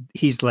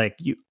 He's like,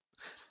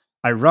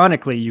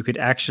 ironically, you could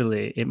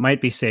actually, it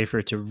might be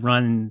safer to have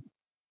run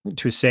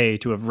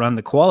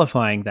the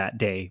qualifying that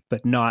day,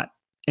 but not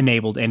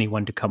enabled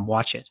anyone to come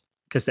watch it,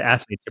 because the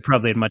athletes are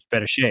probably in much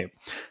better shape.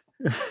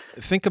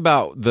 Think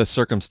about the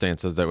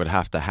circumstances that would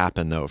have to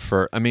happen, though.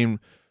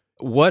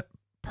 What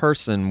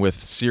person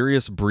with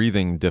serious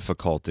breathing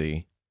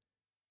difficulty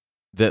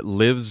that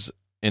lives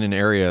in an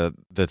area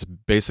that's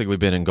basically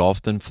been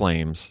engulfed in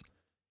flames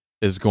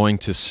is going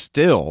to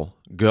still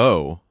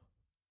go,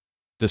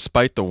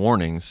 despite the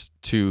warnings,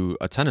 to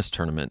a tennis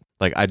tournament?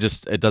 Like,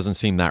 it doesn't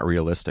seem that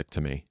realistic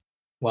to me.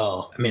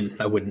 Well,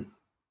 I wouldn't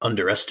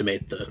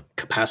underestimate the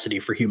capacity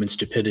for human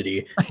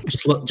stupidity.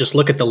 Just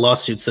look at the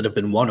lawsuits that have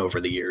been won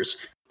over the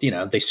years.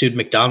 They sued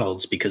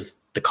McDonald's because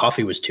the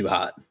coffee was too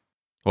hot.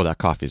 Well, that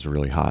coffee's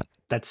really hot.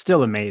 That's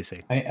still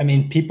amazing.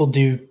 People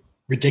do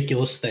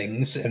ridiculous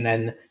things and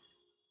then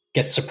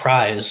get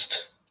surprised.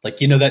 Like,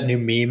 that new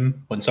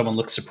meme when someone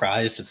looks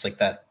surprised, it's like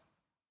that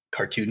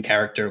cartoon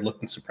character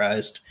looking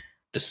surprised.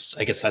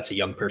 I guess that's a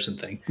young person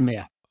thing.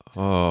 Yeah.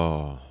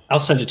 Oh. I'll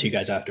send it to you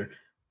guys after.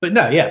 But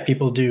no, yeah,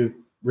 people do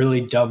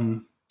really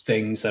dumb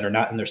things that are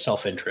not in their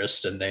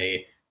self-interest, and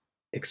they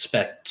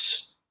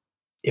expect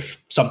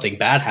if something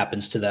bad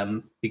happens to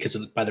them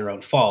by their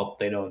own fault,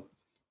 they don't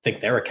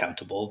think they're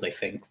accountable. They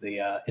think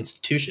the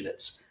institution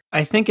is.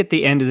 I think at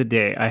the end of the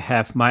day, I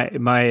have my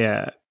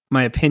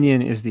my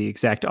opinion is the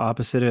exact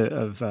opposite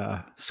of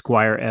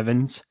Squire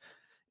Evans,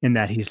 in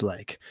that he's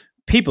like,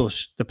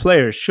 the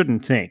players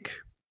shouldn't think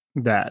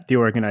that the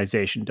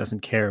organization doesn't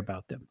care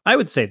about them. I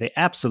would say they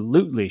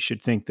absolutely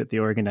should think that the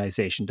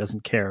organization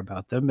doesn't care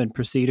about them and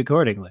proceed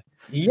accordingly.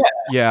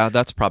 Yeah,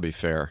 that's probably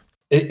fair.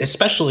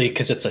 Especially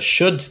because it's a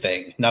should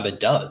thing, not a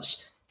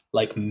does.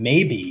 Like,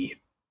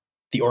 maybe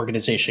the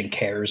organization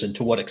cares and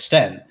to what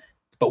extent,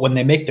 but when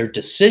they make their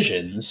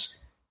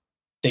decisions,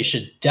 they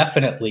should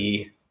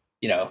definitely,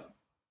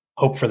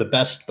 hope for the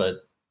best,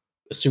 but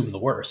assume the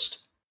worst.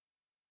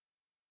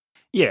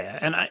 Yeah,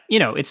 and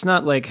it's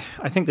not like,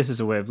 I think this is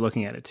a way of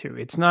looking at it too.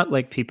 It's not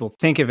like people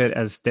think of it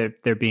as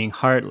they're being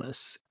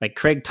heartless. Like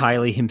Craig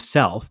Tiley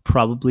himself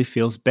probably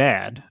feels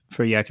bad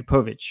for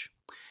Jakubovic,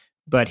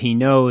 but he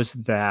knows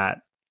that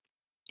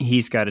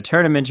he's got a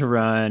tournament to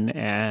run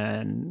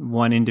and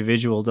one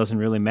individual doesn't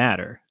really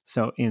matter.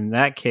 So in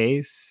that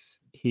case,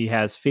 he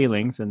has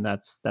feelings, and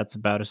that's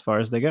about as far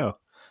as they go.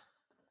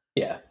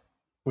 Yeah,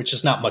 which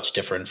is not much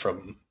different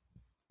from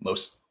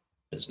most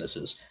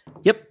businesses.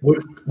 Yep.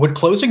 Would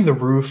closing the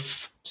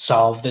roof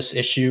solve this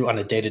issue on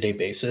a day-to-day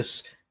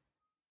basis?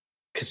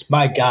 Because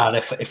my God,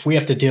 if we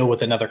have to deal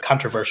with another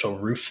controversial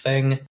roof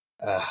thing,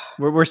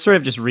 we're sort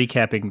of just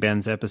recapping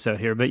Ben's episode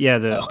here, but yeah,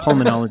 the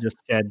pulmonologist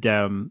said,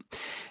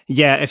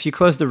 if you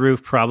close the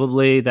roof,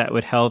 probably that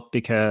would help,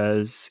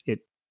 because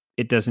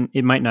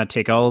it might not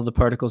take all of the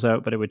particles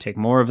out, but it would take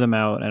more of them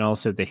out, and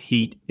also the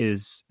heat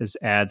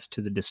adds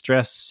to the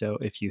distress. So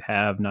if you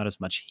have not as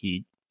much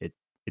heat,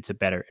 it's a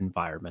better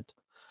environment.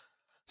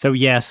 So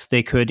yes,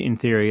 they could, in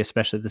theory,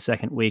 especially the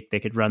second week,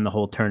 they could run the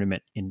whole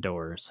tournament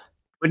indoors.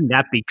 Wouldn't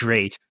that be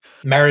great?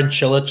 Marin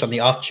Cilic, on the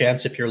off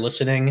chance if you're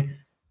listening,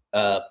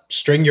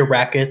 string your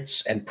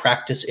rackets and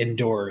practice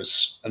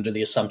indoors under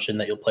the assumption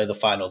that you'll play the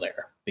final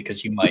there,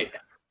 because you might.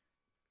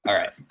 All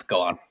right,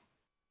 go on.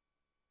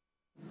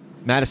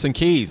 Madison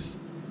Keys.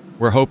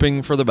 We're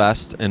hoping for the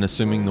best and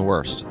assuming the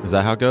worst. Is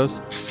that how it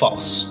goes?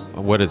 False.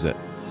 What is it?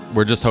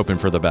 We're just hoping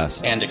for the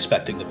best. And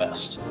expecting the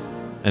best.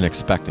 And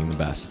expecting the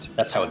best.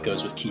 That's how it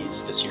goes with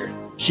Keys this year.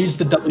 She's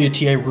the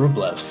WTA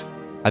Rublev.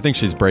 I think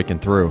she's breaking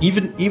through.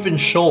 Even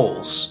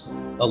Scholes,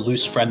 a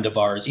loose friend of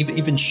ours,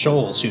 even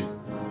Scholes, who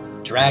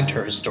dragged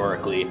her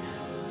historically,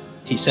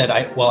 he said,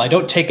 I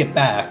don't take it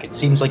back. It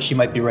seems like she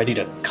might be ready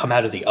to come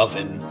out of the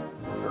oven,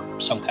 or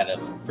some kind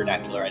of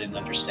vernacular I didn't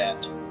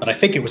understand. But I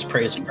think it was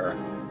praising her.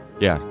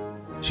 Yeah,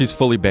 she's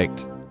fully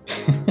baked.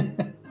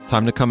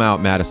 Time to come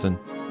out, Madison.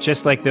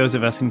 Just like those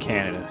of us in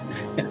Canada,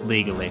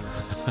 legally.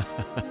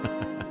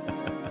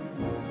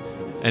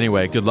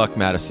 Anyway, good luck,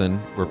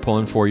 Madison. We're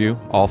pulling for you.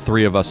 All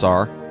three of us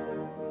are,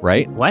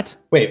 right? What?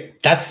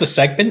 Wait, that's the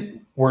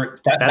segment?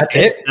 That's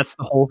it? That's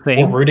the whole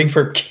thing? We're rooting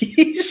for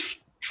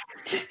Keys?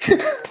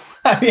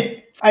 I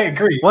mean, I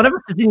agree. One of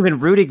us isn't even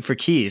rooting for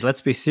Keys.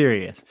 Let's be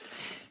serious.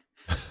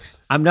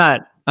 I'm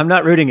not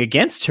rooting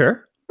against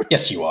her.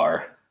 Yes, you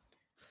are.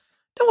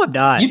 No, I'm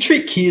not. You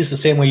treat Keys the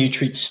same way you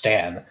treat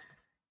Stan.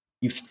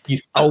 You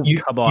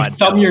come on. You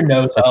thumb your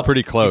nose up. That's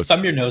pretty close. You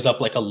thumb your nose up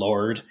like a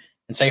lord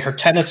and say her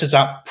tennis is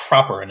not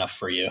proper enough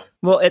for you.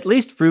 Well, at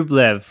least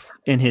Rublev,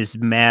 in his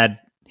mad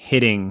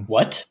hitting,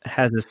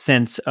 has a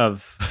sense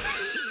of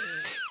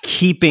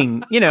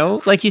keeping,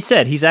 like you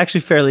said, he's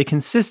actually fairly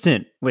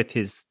consistent with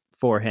his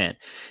forehand.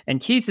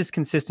 And Keys is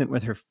consistent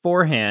with her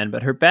forehand,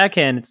 but her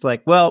backhand, it's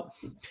like, well,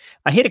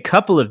 I hit a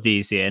couple of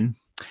these in,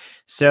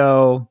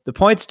 so the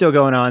point's still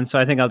going on, so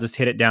I think I'll just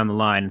hit it down the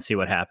line and see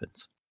what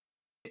happens.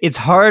 It's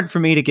hard for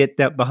me to get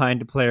that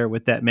behind a player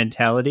with that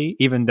mentality,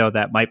 even though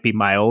that might be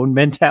my own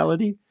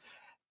mentality.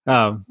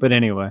 But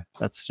anyway,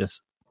 that's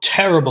just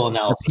terrible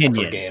analysis of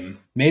her game.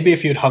 Maybe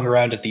if you'd hung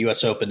around at the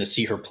U.S. Open to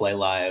see her play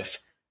live,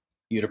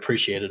 you'd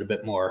appreciate it a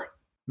bit more.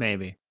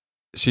 Maybe.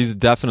 She's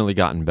definitely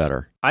gotten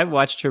better. I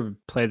watched her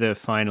play the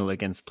final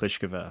against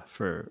Pliskova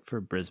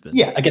for Brisbane.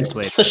 Yeah, against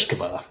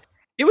Pliskova.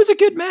 It was a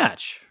good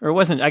match. Or it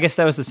wasn't. I guess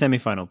that was the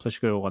semifinal.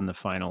 Pliskova won the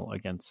final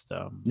against...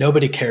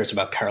 Nobody cares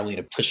about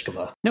Karolina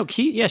Pliskova. No,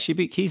 she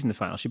beat Keys in the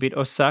final. She beat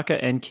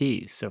Osaka and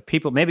Keys. So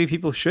maybe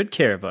people should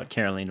care about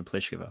Karolina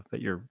Pliskova,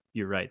 but you're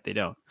right, they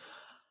don't.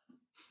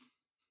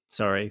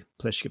 Sorry,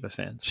 Pliskova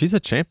fans. She's a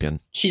champion.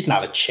 She's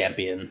not a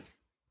champion.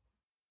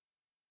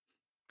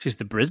 She's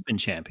the Brisbane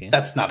champion.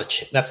 That's not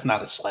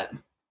a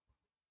slam.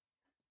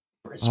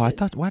 Brisbane.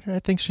 Why did I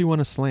think she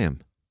won a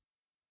slam?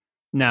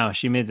 No,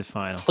 she made the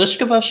final.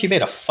 Pliskova, she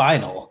made a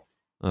final.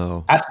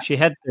 Oh. She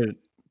had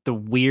the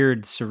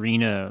weird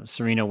Serena.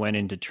 Serena went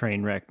into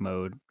train wreck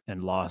mode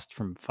and lost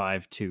from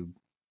 5-2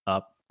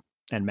 up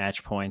and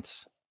match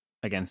points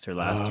against her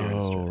last year.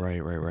 Oh,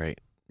 right.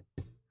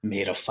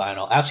 Made a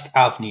final. Ask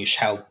Avneesh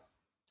how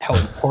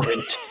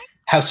important,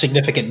 how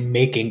significant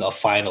making a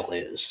final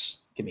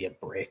is. Give me a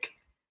break.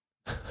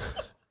 I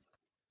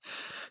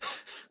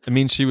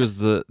mean, she was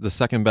the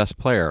second best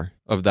player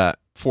of that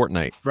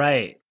fortnight.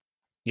 Right.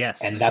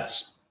 Yes. And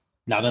that's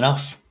not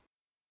enough.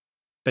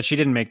 But she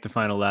didn't make the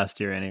final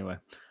last year anyway.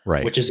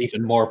 Right. Which is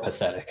even more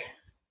pathetic.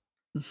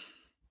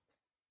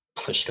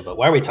 Pliskova.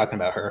 Why are we talking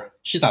about her?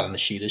 She's not on the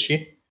sheet, is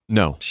she?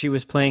 No, She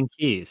was playing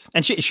Keys.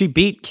 And she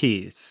beat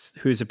Keys,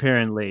 who's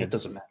apparently, It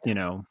doesn't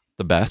matter.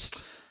 the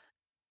best.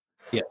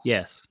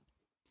 Yes.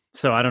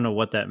 So I don't know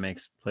what that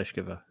makes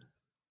Pliskova.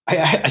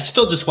 I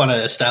still just want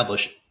to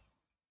establish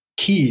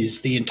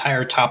Keys. The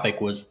entire topic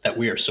was that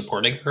we are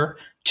supporting her.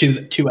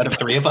 Two out of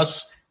three of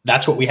us.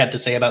 That's what we had to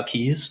say about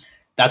Keys.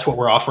 That's what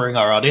we're offering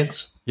our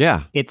audience.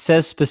 Yeah. It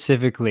says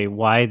specifically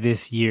why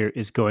this year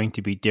is going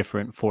to be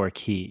different for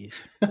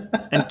Keys.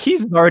 And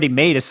Keys has already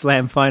made a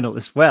slam final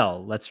as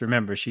well. Let's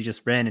remember, she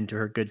just ran into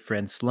her good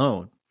friend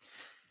Sloane.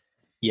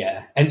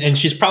 Yeah, and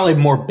she's probably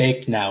more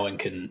baked now and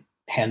can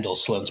handle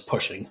Sloane's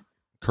pushing.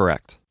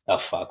 Correct. Oh,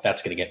 fuck.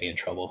 That's going to get me in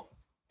trouble.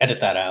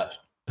 Edit that out.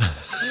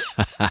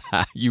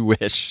 You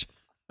wish.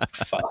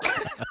 Fuck.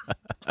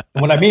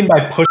 And what I mean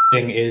by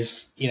pushing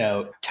is,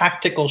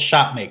 tactical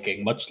shot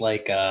making, much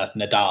like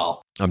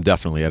Nadal. I'm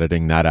definitely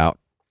editing that out.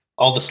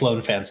 All the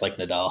Sloane fans like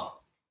Nadal.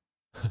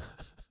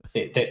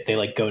 They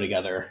like go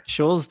together.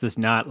 Scholes does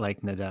not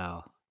like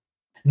Nadal.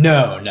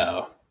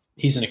 No.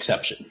 He's an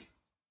exception.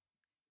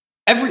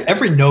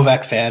 Every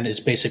Novak fan is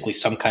basically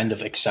some kind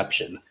of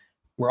exception.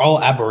 We're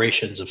all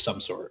aberrations of some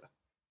sort.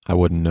 I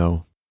wouldn't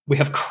know. We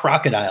have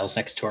crocodiles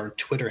next to our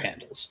Twitter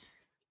handles.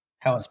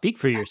 Speak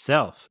for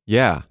yourself.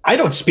 Yeah. I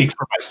don't speak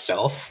for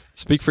myself.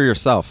 Speak for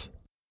yourself.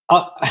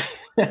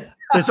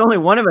 There's only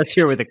one of us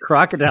here with a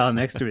crocodile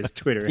next to his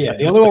Twitter. Yeah,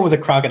 the only one with a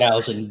crocodile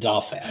is a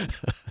Nadal fan.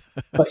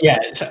 But yeah,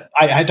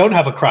 I don't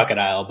have a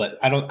crocodile, but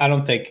I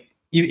don't think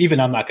even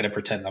I'm not going to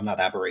pretend I'm not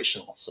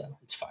aberrational, so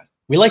it's fine.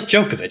 We like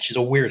Djokovic; he's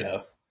a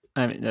weirdo.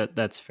 I mean,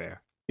 that's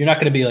fair. You're not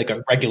going to be like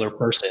a regular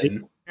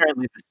person.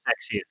 Apparently, the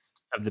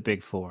sexiest of the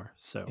big four.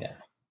 So yeah,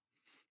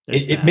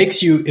 it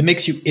makes you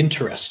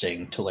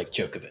interesting to like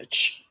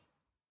Djokovic.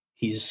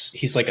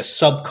 He's like a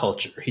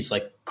subculture. He's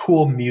like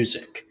cool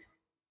music.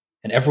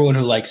 And everyone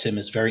who likes him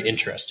is very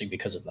interesting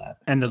because of that.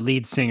 And the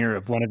lead singer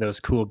of one of those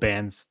cool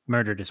bands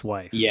murdered his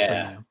wife.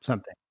 Yeah. Or,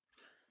 something.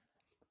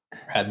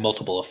 Had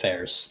multiple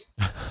affairs.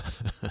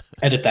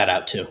 Edit that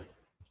out too.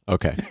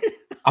 Okay.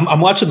 I'm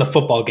watching the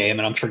football game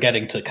and I'm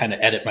forgetting to kind of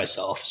edit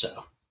myself.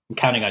 So I'm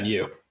counting on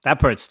you.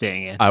 That part's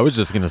staying in. I was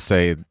just going to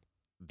say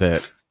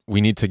that we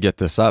need to get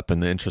this up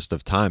in the interest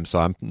of time. So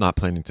I'm not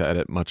planning to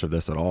edit much of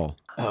this at all.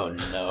 Oh,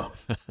 no.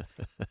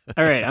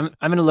 All right. I'm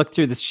going to look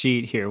through this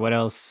sheet here. What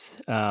else?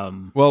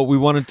 Well, we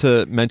wanted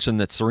to mention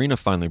that Serena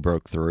finally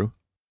broke through.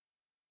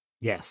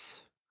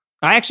 Yes.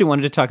 I actually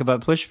wanted to talk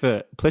about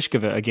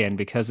Pliskova again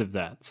because of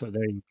that. So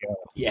there you go.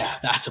 Yeah,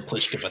 that's a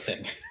Pliskova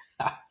thing.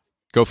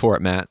 Go for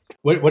it, Matt.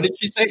 What did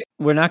she say?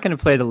 We're not going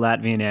to play the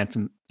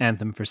Latvian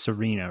anthem for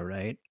Serena,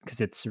 right?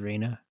 Because it's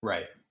Serena.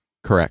 Right.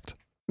 Correct.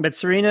 But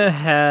Serena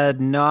had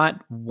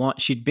not won.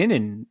 She'd been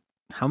in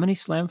how many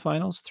slam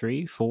finals?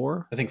 3,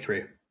 4? I think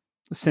 3.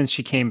 Since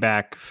she came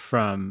back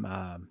from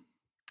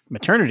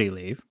maternity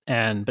leave,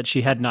 but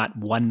she had not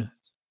won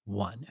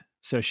one.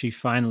 So she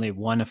finally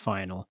won a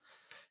final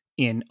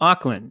in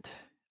Auckland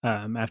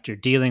after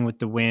dealing with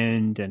the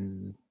wind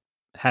and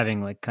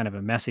having like kind of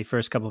a messy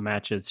first couple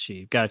matches.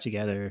 She got it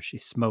together. She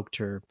smoked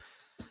her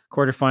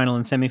quarterfinal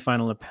and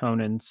semifinal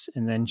opponents,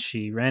 and then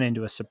she ran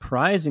into a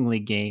surprisingly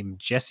game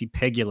Jessie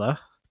Pegula,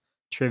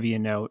 trivia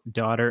note,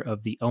 daughter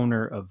of the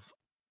owner of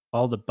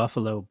all the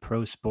Buffalo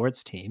pro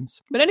sports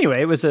teams. But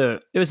anyway, it was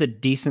a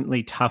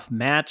decently tough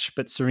match,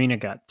 but Serena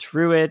got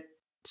through it.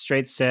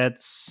 Straight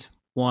sets,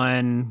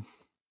 won,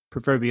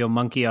 proverbial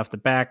monkey off the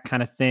back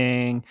kind of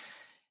thing.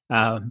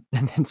 And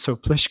then so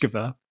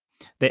Pliskova,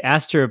 they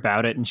asked her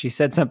about it, and she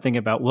said something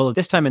about, well,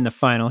 this time in the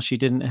final, she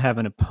didn't have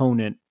an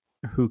opponent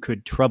who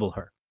could trouble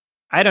her.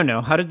 I don't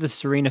know. How did the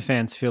Serena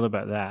fans feel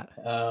about that?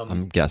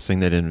 I'm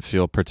guessing they didn't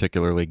feel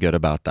particularly good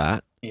about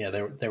that. Yeah,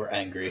 they were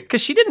angry. Because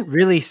she didn't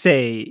really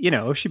say,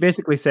 she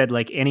basically said,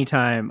 like,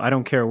 anytime, I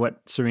don't care what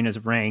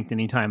Serena's ranked,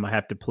 anytime I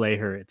have to play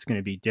her, it's going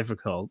to be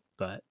difficult,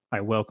 but I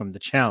welcome the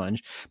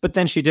challenge. But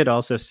then she did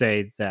also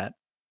say that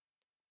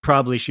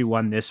probably she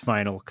won this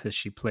final because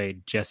she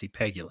played Jessie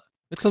Pegula.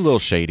 It's a little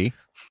shady.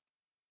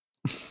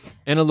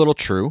 And a little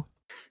true.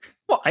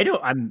 Well,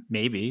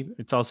 maybe.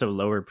 It's also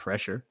lower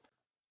pressure.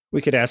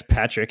 We could ask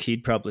Patrick,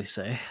 he'd probably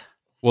say.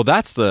 Well,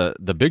 that's the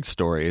big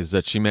story, is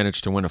that she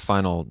managed to win a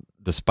final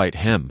despite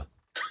him.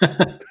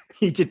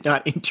 He did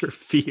not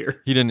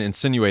interfere. He didn't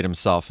insinuate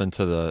himself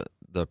into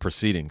the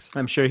proceedings.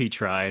 I'm sure he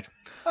tried.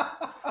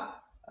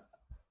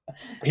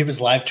 He was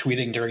live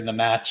tweeting during the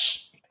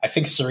match. I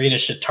think Serena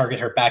should target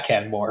her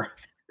backhand more.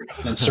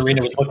 And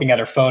Serena was looking at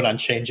her phone on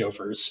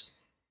changeovers.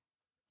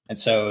 And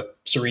so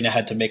Serena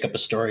had to make up a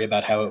story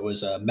about how it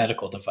was a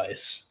medical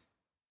device.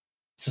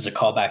 This is a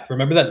callback.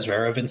 Remember that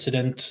Zverev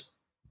incident?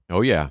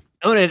 Oh, yeah.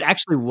 Oh, and it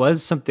actually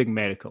was something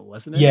medical,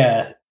 wasn't it?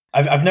 Yeah.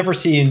 I've never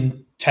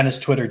seen tennis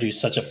Twitter do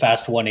such a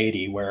fast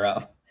 180 where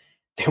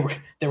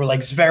they were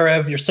like,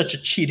 Zverev, you're such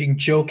a cheating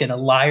joke and a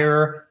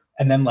liar.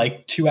 And then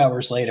like 2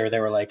 hours later, they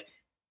were like,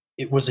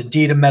 it was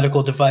indeed a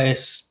medical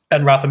device.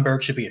 Ben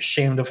Rothenberg should be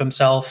ashamed of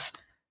himself,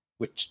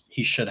 which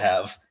he should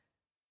have.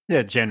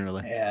 Yeah,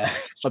 generally. Yeah.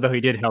 Although he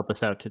did help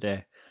us out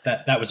today.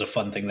 That was a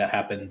fun thing that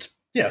happened,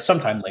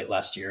 sometime late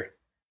last year.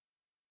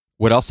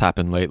 What else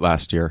happened late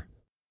last year?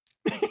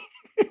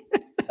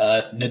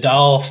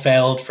 Nadal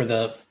failed for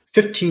the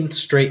 15th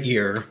straight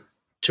year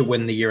to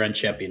win the year-end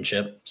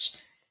championships.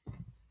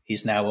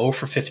 He's now 0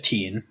 for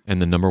 15.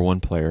 And the number one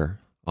player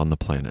on the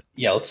planet.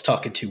 Yeah, let's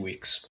talk in 2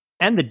 weeks.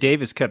 And the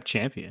Davis Cup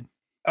champion.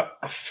 For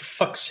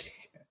fuck's sake.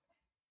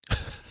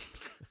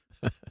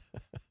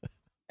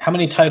 How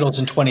many titles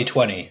in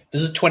 2020?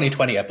 This is a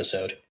 2020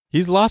 episode.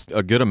 He's lost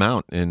a good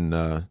amount in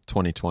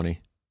 2020.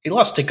 He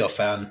lost to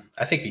Goffin.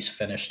 I think he's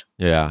finished.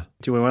 Yeah.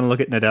 Do we want to look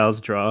at Nadal's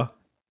draw?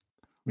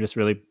 We just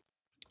really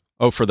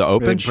for the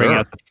Open? really bring Sure.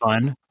 out the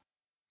fun.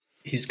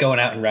 He's going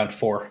out in round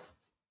 4.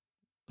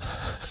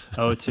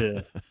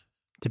 To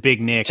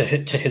Big Nick. To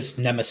his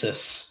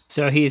nemesis.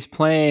 So he's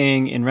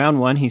playing, in round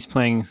 1, he's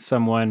playing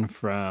someone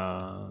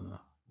from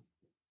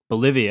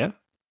Bolivia.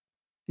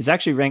 He's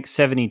actually ranked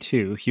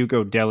 72,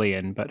 Hugo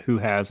Delian, but who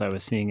has, I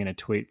was seeing in a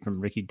tweet from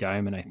Ricky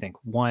Diamond, I think,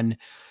 won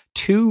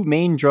 2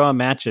 main draw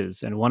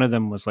matches, and one of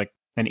them was like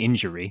an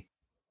injury.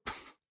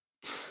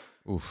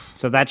 Oof.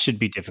 So that should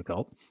be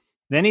difficult.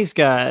 Then he's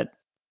got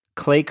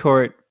clay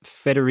court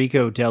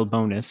Federico Del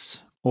Bonis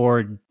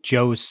or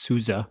Joe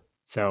Souza.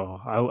 So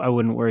I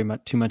wouldn't worry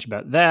too much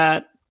about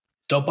that.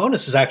 Del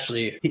Bonis is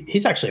actually,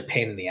 he's actually a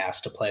pain in the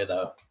ass to play,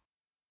 though.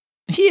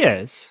 He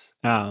is.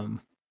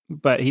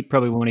 But he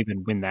probably won't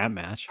even win that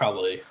match.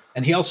 Probably.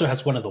 And he also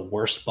has one of the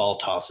worst ball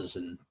tosses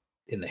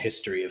in the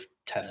history of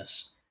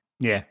tennis.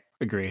 Yeah,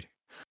 agreed.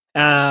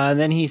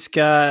 Then he's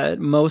got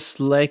most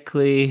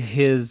likely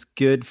his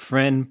good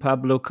friend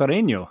Pablo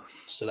Carreño.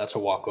 So that's a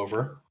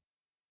walkover.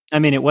 I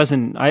mean, it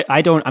wasn't.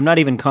 I'm not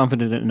even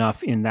confident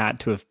enough in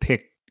that to have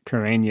picked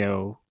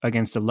Carreño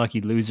against a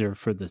lucky loser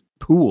for the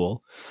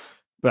pool,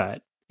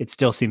 but it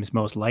still seems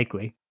most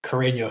likely.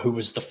 Carreño, who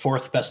was the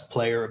 4th best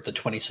player of the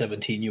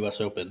 2017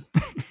 U.S. Open.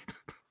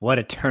 What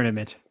a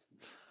tournament.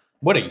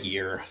 What a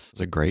year. It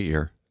was a great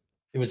year.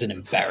 It was an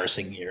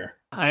embarrassing year.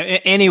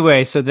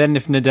 Anyway, so then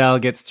if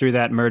Nadal gets through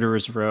that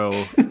murderer's row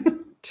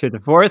to the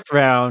 4th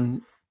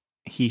round,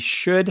 he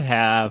should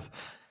have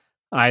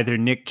either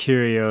Nick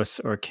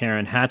Kyrgios or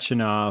Karen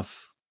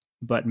Khachanov,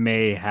 but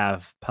may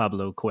have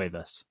Pablo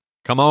Cuevas.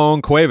 Come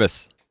on,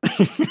 Cuevas.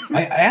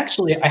 I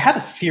had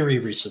a theory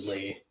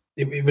recently.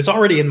 It was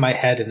already in my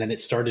head, and then it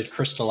started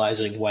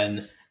crystallizing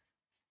when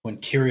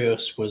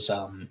Kyrgios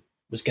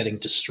was getting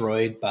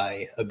destroyed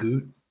by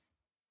Agut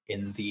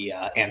in the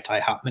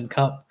anti-Hopman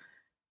Cup.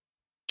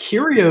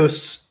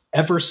 Kyrgios,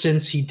 ever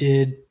since he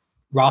did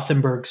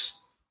Rothenberg's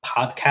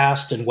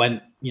podcast and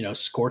went,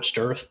 scorched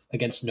earth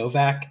against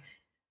Novak,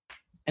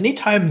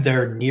 anytime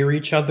they're near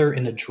each other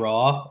in a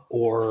draw,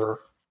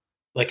 or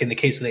like in the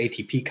case of the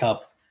ATP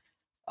Cup,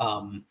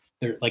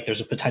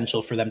 there's a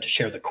potential for them to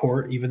share the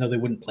court, even though they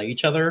wouldn't play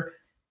each other.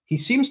 He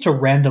seems to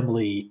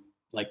randomly,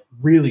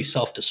 really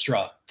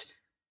self-destruct.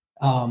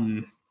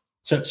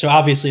 So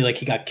obviously,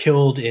 he got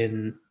killed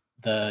in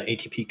the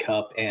ATP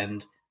Cup,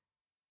 and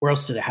where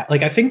else did it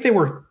happen? I think they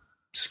were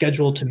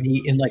scheduled to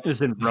meet in the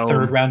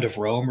 3rd round of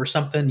Rome or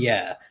something.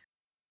 Yeah,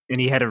 and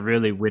he had a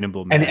really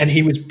winnable match. And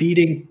he was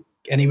beating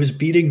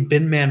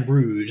Binman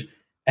Rude,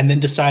 and then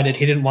decided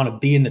he didn't want to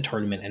be in the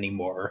tournament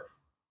anymore.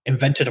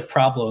 Invented a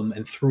problem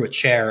and threw a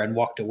chair and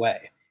walked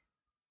away.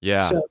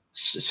 Yeah.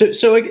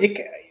 So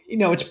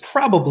it's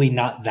probably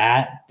not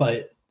that,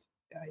 but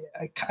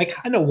I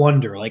kind of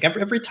wonder.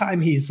 Every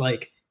time he's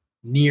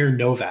near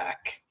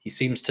Novak, he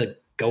seems to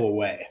go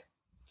away.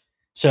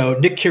 So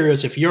Nick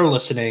Kyrgios, if you're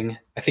listening,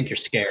 I think you're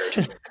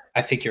scared.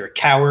 I think you're a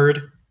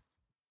coward,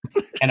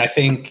 and I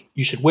think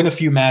you should win a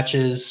few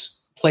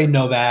matches, play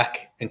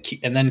Novak, and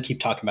then keep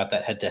talking about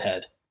that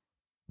head-to-head.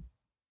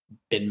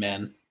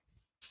 Binman.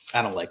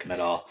 I don't like him at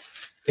all.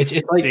 It's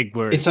like big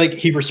word. It's like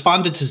he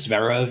responded to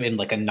Zverev in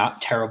a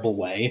not terrible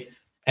way,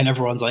 and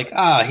everyone's like,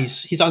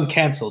 he's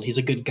uncanceled. He's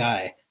a good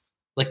guy.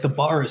 The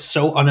bar is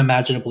so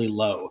unimaginably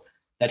low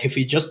that if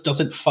he just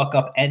doesn't fuck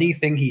up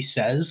anything he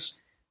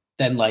says,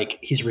 then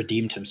he's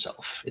redeemed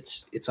himself.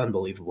 It's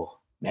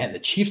unbelievable. Man, the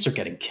Chiefs are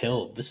getting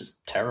killed. This is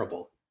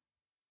terrible.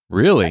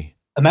 Really?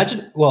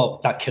 Imagine, well,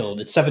 not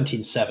killed. It's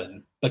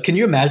 17-7. But can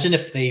you imagine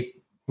if they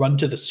run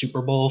to the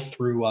Super Bowl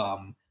through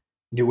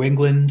New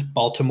England,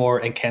 Baltimore,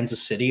 and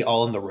Kansas City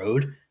all on the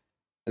road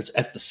as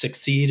the 6th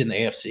seed in the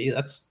AFC?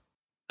 That's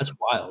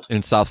wild.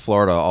 In South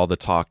Florida, all the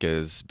talk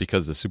is,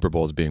 because the Super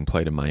Bowl is being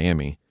played in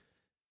Miami,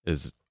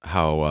 is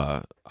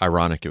how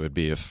ironic it would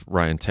be if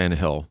Ryan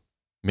Tannehill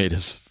made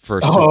his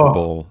first Super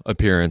Bowl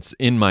appearance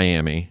in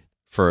Miami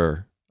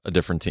for a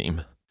different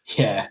team.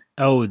 Yeah.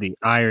 Oh, the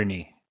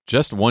irony.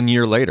 Just 1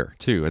 year later,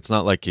 too. It's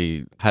not like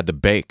he had to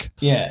bake.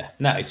 Yeah.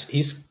 Nice.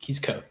 He's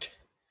cooked.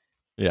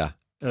 Yeah.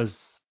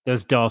 Those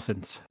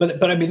Dolphins.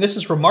 But I mean, this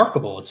is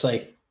remarkable. It's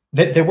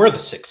they were the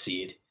 6th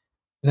seed.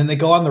 And then they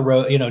go on the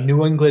road.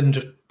 New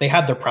England, they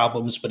had their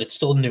problems, but it's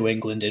still New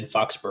England in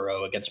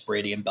Foxborough against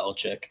Brady and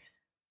Belichick.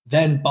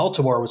 Then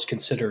Baltimore was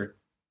considered,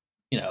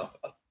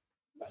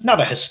 not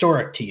a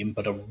historic team,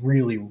 but a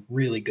really,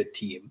 really good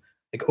team,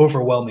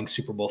 overwhelming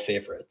Super Bowl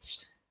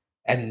favorites.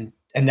 And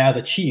now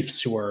the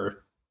Chiefs, who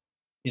are,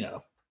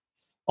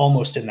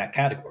 almost in that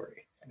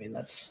category. I mean,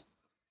 it's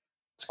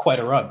quite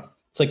a run.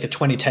 It's like the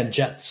 2010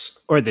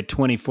 Jets. Or the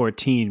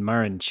 2014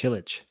 Marin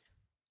Cilic.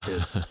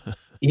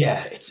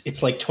 Yeah,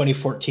 it's like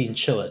 2014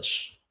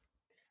 Cilic.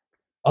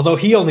 Although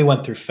he only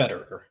went through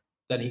Federer.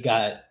 Then he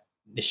got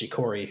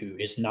Nishikori, who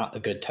is not a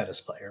good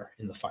tennis player,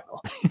 in the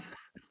final.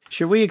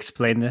 Should we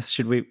explain this?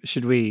 Should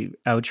we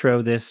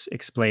outro this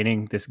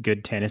explaining this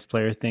good tennis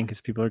player thing?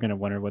 Because people are going to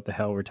wonder what the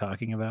hell we're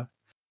talking about.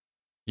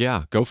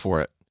 Yeah, go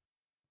for it.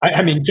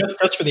 I mean,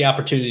 just for the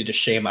opportunity to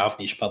shame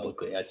Avneesh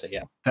publicly, I'd say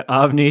yeah. The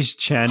Avneesh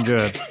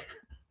Chandra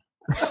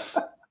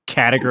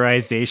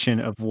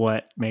categorization of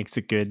what makes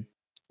a good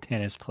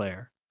tennis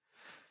player,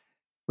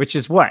 which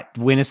is what?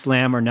 Win a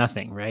slam or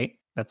nothing, right?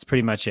 That's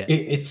pretty much it.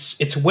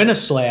 It's win a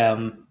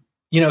slam.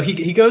 You know,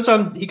 he gets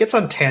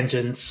on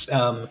tangents.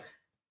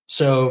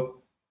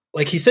 So,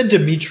 like he said,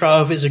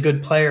 Dimitrov is a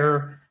good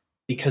player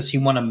because he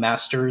won a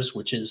Masters,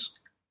 which is,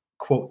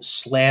 quote,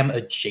 slam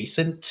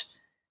adjacent.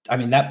 I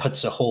mean, that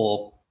puts a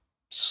whole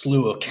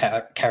slew of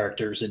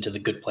characters into the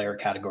good player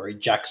category.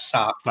 Jack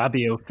Sock.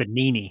 Fabio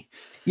Fognini.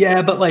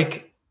 Yeah, but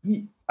like,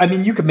 I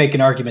mean, you could make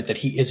an argument that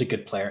he is a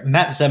good player.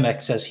 Matt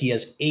Zemek says he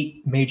has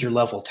 8 major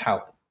level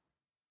talent.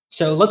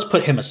 So let's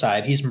put him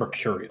aside. He's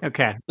mercurial.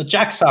 Okay. But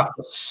Jack Sock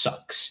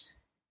sucks.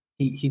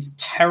 He's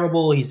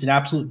terrible. He's an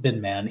absolute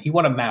bin man. He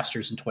won a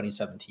Masters in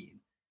 2017.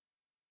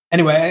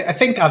 Anyway, I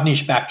think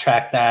Avneesh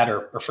backtracked that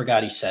or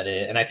forgot he said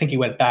it. And I think he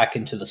went back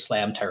into the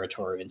slam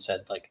territory and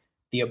said, like,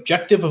 the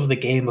objective of the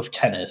game of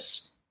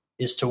tennis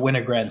is to win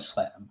a Grand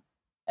Slam.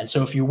 And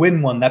so if you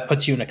win one, that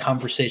puts you in a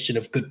conversation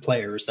of good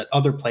players that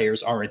other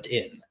players aren't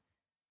in.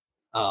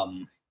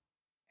 And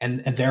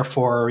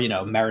therefore, you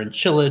know, Marin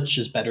Cilic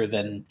is better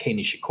than Kei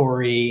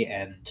Nishikori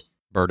and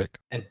Burdick.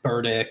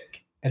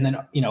 And then,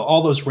 you know,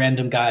 all those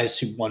random guys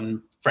who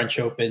won French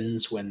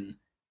Opens when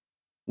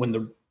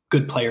the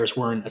good players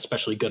weren't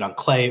especially good on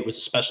clay, it was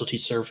a specialty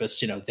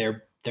surface, you know,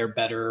 they're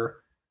better.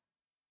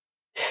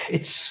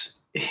 It's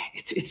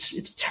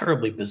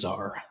terribly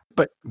bizarre.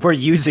 But we're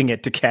using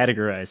it to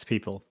categorize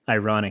people,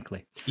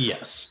 ironically.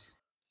 Yes.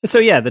 So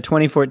yeah, the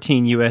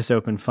 2014 US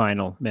Open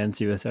final, men's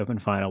US Open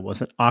final,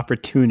 was an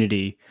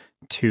opportunity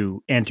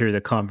to enter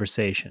the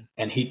conversation.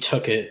 And he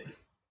took it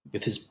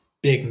with his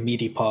big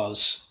meaty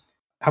paws.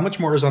 How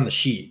much more is on the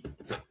sheet?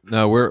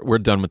 No, we're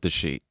done with the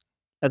sheet.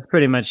 That's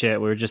pretty much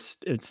it. We're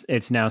just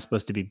it's now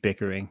supposed to be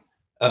bickering.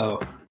 Oh,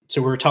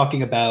 so we're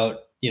talking about,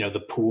 you know, the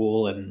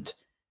pool and,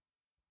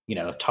 you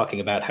know,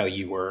 talking about how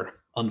you were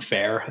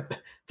unfair.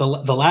 The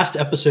last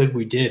episode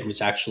we did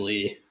was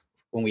actually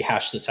when we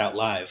hashed this out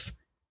live.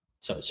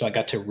 So I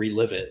got to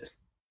relive it.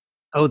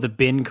 Oh, the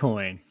bin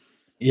coin.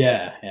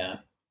 Yeah.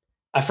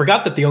 I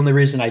forgot that the only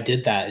reason I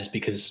did that is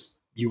because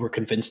you were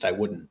convinced I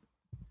wouldn't.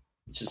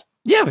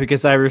 Yeah,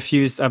 because I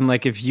refused. I'm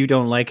like, if you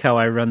don't like how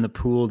I run the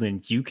pool,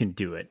 then you can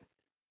do it.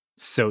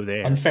 So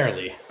there.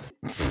 Unfairly.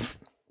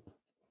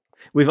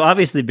 We've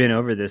obviously been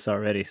over this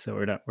already, so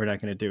we're not going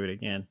to do it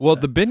again. Well,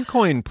 the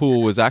Bitcoin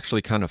pool was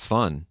actually kind of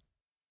fun.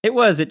 It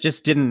was. It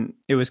just didn't.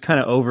 It was kind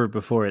of over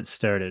before it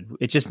started.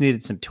 It just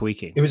needed some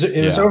tweaking. It was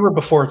over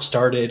before it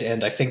started,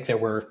 and I think there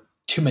were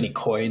too many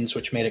coins,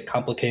 which made it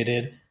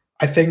complicated.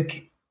 I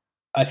think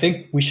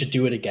we should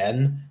do it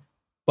again,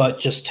 but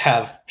just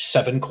have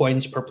 7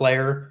 coins per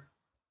player,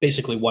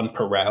 basically 1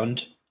 per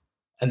round,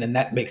 and then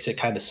that makes it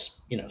kind of,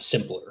 you know,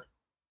 simpler.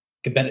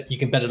 You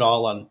can bet it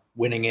all on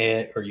winning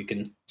it, or you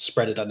can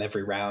spread it on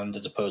every round,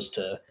 as opposed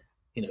to,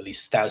 you know,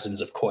 these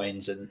thousands of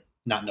coins and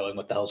not knowing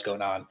what the hell's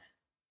going on.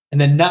 And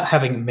then not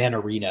having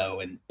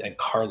Manarino and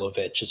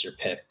Karlovic as your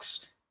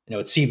picks. You know,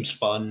 it seems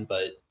fun,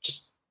 but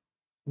just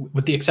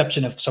with the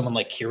exception of someone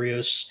like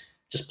Kyrgios,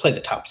 just play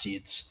the top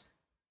seeds.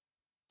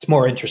 It's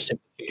more interesting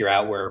to figure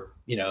out where,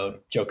 you know,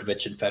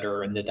 Djokovic and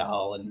Federer and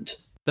Nadal and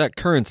that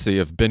currency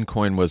of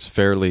Bitcoin was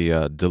fairly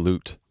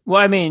dilute. Well,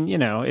 I mean, you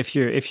know, if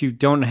you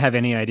don't have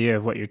any idea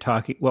of what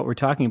we're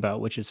talking about,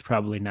 which is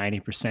probably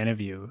 90% of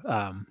you,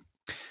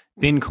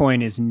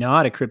 Bitcoin is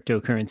not a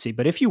cryptocurrency,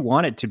 but if you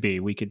want it to be,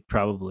 we could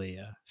probably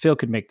Phil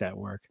could make that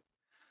work.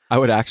 I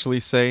would actually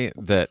say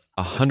that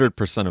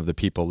 100% of the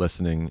people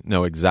listening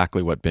know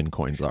exactly what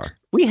Bitcoins are.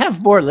 We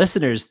have more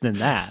listeners than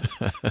that,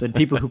 than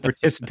people who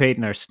participate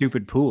in our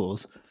stupid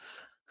pools.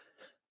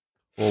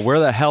 Well, where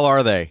the hell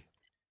are they?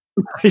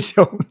 I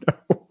don't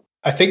know.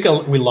 I think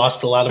we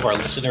lost a lot of our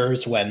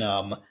listeners when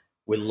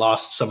we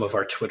lost some of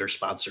our Twitter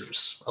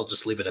sponsors. I'll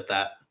just leave it at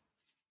that.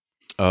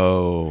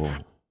 Oh,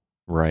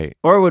 right.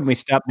 Or when we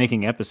stopped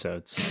making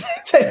episodes.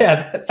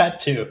 Yeah, that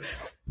too.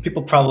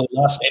 People probably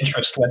lost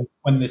interest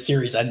when the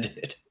series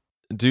ended.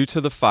 Due to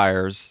the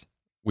fires,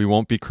 we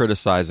won't be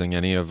criticizing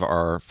any of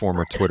our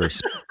former Twitter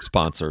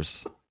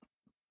sponsors.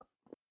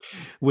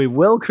 We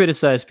will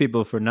criticize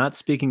people for not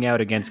speaking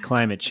out against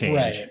climate change.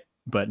 Right.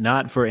 But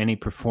not for any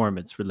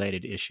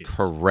performance-related issues.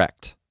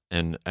 Correct.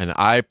 And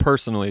I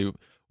personally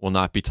will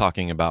not be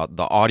talking about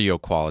the audio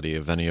quality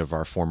of any of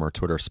our former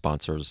Twitter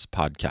sponsors'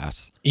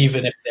 podcasts.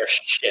 Even if they're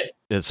shit.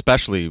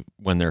 Especially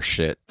when they're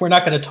shit. We're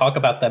not going to talk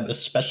about them,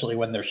 especially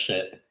when they're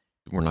shit.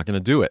 We're not going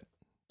to do it.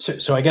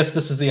 So I guess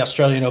this is the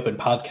Australian Open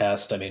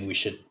podcast. I mean, we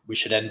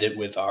should end it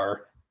with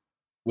our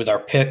with our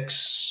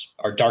picks,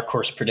 our dark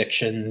horse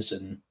predictions,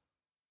 and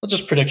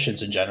just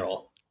predictions in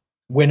general.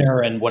 Winner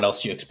and what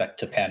else you expect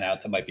to pan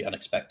out that might be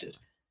unexpected.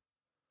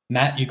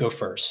 Matt, you go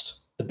first.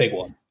 The big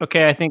one.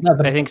 Okay, I think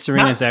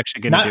Serena's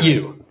actually going to do not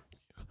you.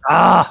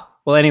 It.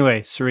 Well,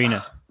 anyway,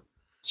 Serena.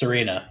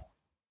 Serena.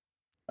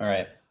 All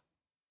right.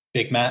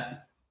 Big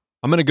Matt.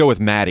 I'm going to go with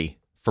Maddie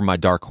for my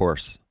dark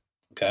horse.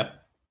 Okay.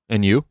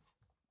 And you?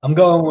 I'm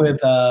going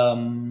with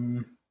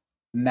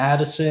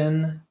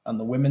Madison on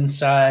the women's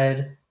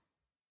side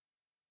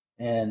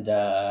and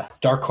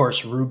dark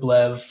horse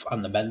Rublev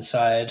on the men's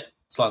side,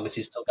 as long as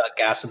he's still got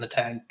gas in the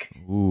tank.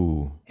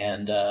 Ooh.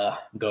 And I'm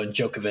going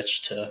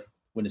Djokovic to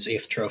win his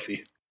 8th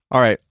trophy.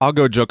 All right, I'll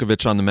go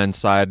Djokovic on the men's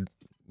side.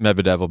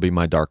 Medvedev will be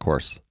my dark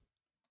horse.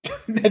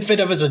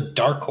 Medvedev is a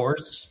dark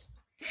horse?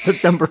 The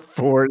number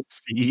 4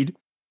 seed.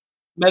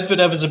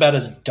 Medvedev is about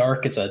as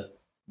dark as a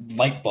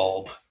light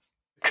bulb.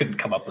 Couldn't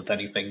come up with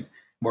anything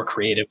more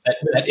creative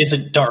that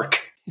isn't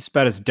dark. He's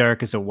about as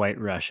dark as a white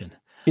Russian.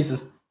 He's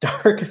as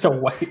dark as a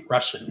white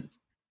Russian.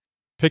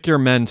 Pick your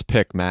men's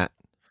pick, Matt.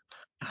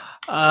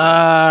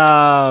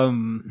 I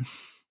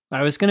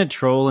was going to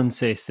troll and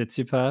say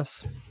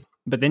Tsitsipas,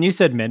 but then you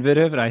said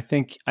Medvedev, and I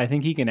think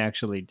he can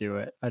actually do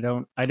it. I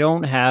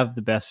don't have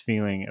the best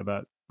feeling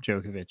about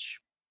Djokovic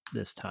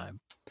this time.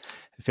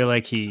 I feel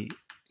like he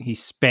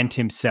spent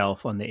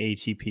himself on the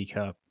ATP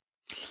Cup.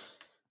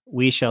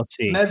 We shall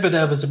see.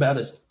 Medvedev is about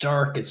as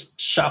dark as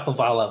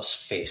Shapovalov's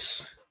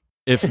face.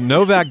 If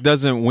Novak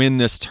doesn't win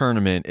this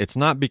tournament, it's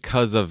not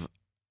because of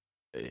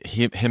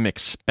him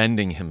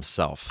expending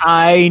himself.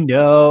 I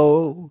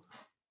know.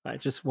 I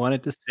just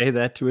wanted to say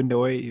that to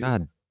annoy you.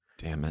 God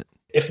damn it.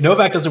 If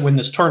Novak doesn't win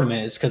this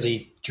tournament, it's because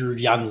he drew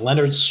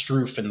Jan-Lennard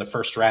Struff in the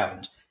first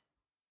round.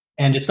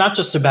 And it's not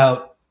just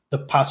about the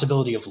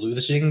possibility of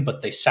losing,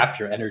 but they sap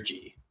your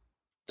energy,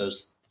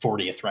 those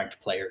 40th ranked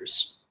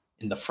players,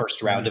 in the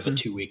first round of a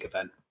 2-week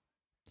event.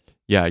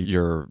 Yeah,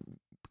 your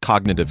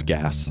cognitive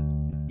gas.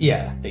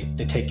 Yeah, they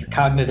take your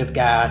cognitive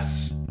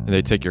gas. And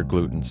they take your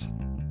glutens.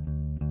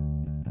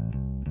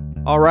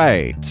 All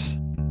right.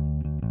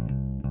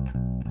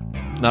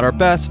 Not our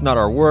best, not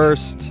our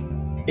worst.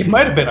 It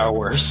might have been our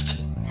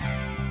worst.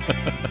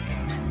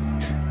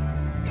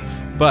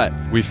 But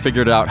we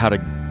figured out how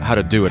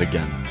to do it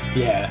again.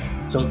 Yeah.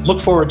 So look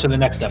forward to the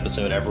next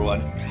episode,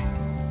 everyone.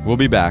 We'll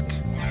be back.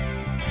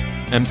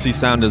 MC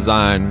Sound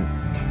Design,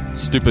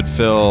 Stupid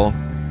Phil,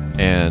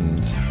 and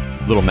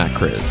Little Matt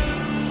Criz.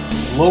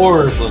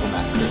 Lord Little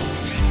Matt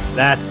Criz.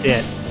 That's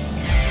it.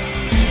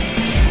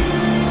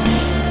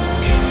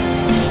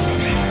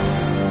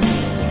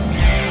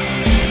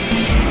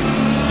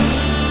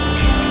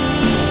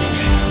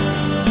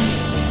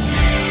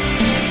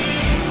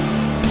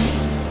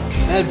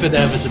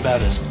 Medvedev is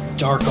about as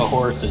dark a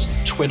horse as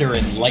Twitter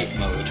in light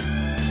mode.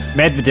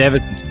 Medvedev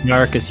is as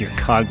dark as your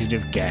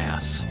cognitive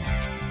gas.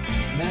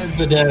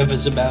 Medvedev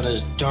is about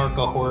as dark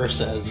a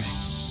horse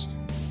as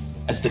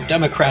the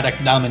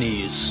Democratic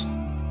nominees.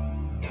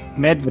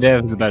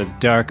 Medvedev is about as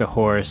dark a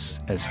horse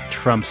as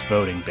Trump's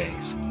voting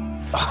base.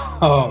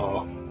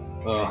 Oh,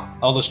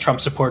 all those Trump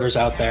supporters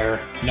out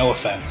there, no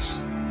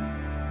offense.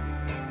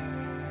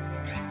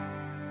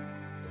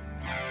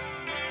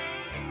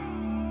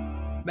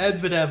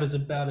 Medvedev is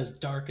about as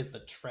dark as the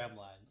tram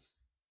lines.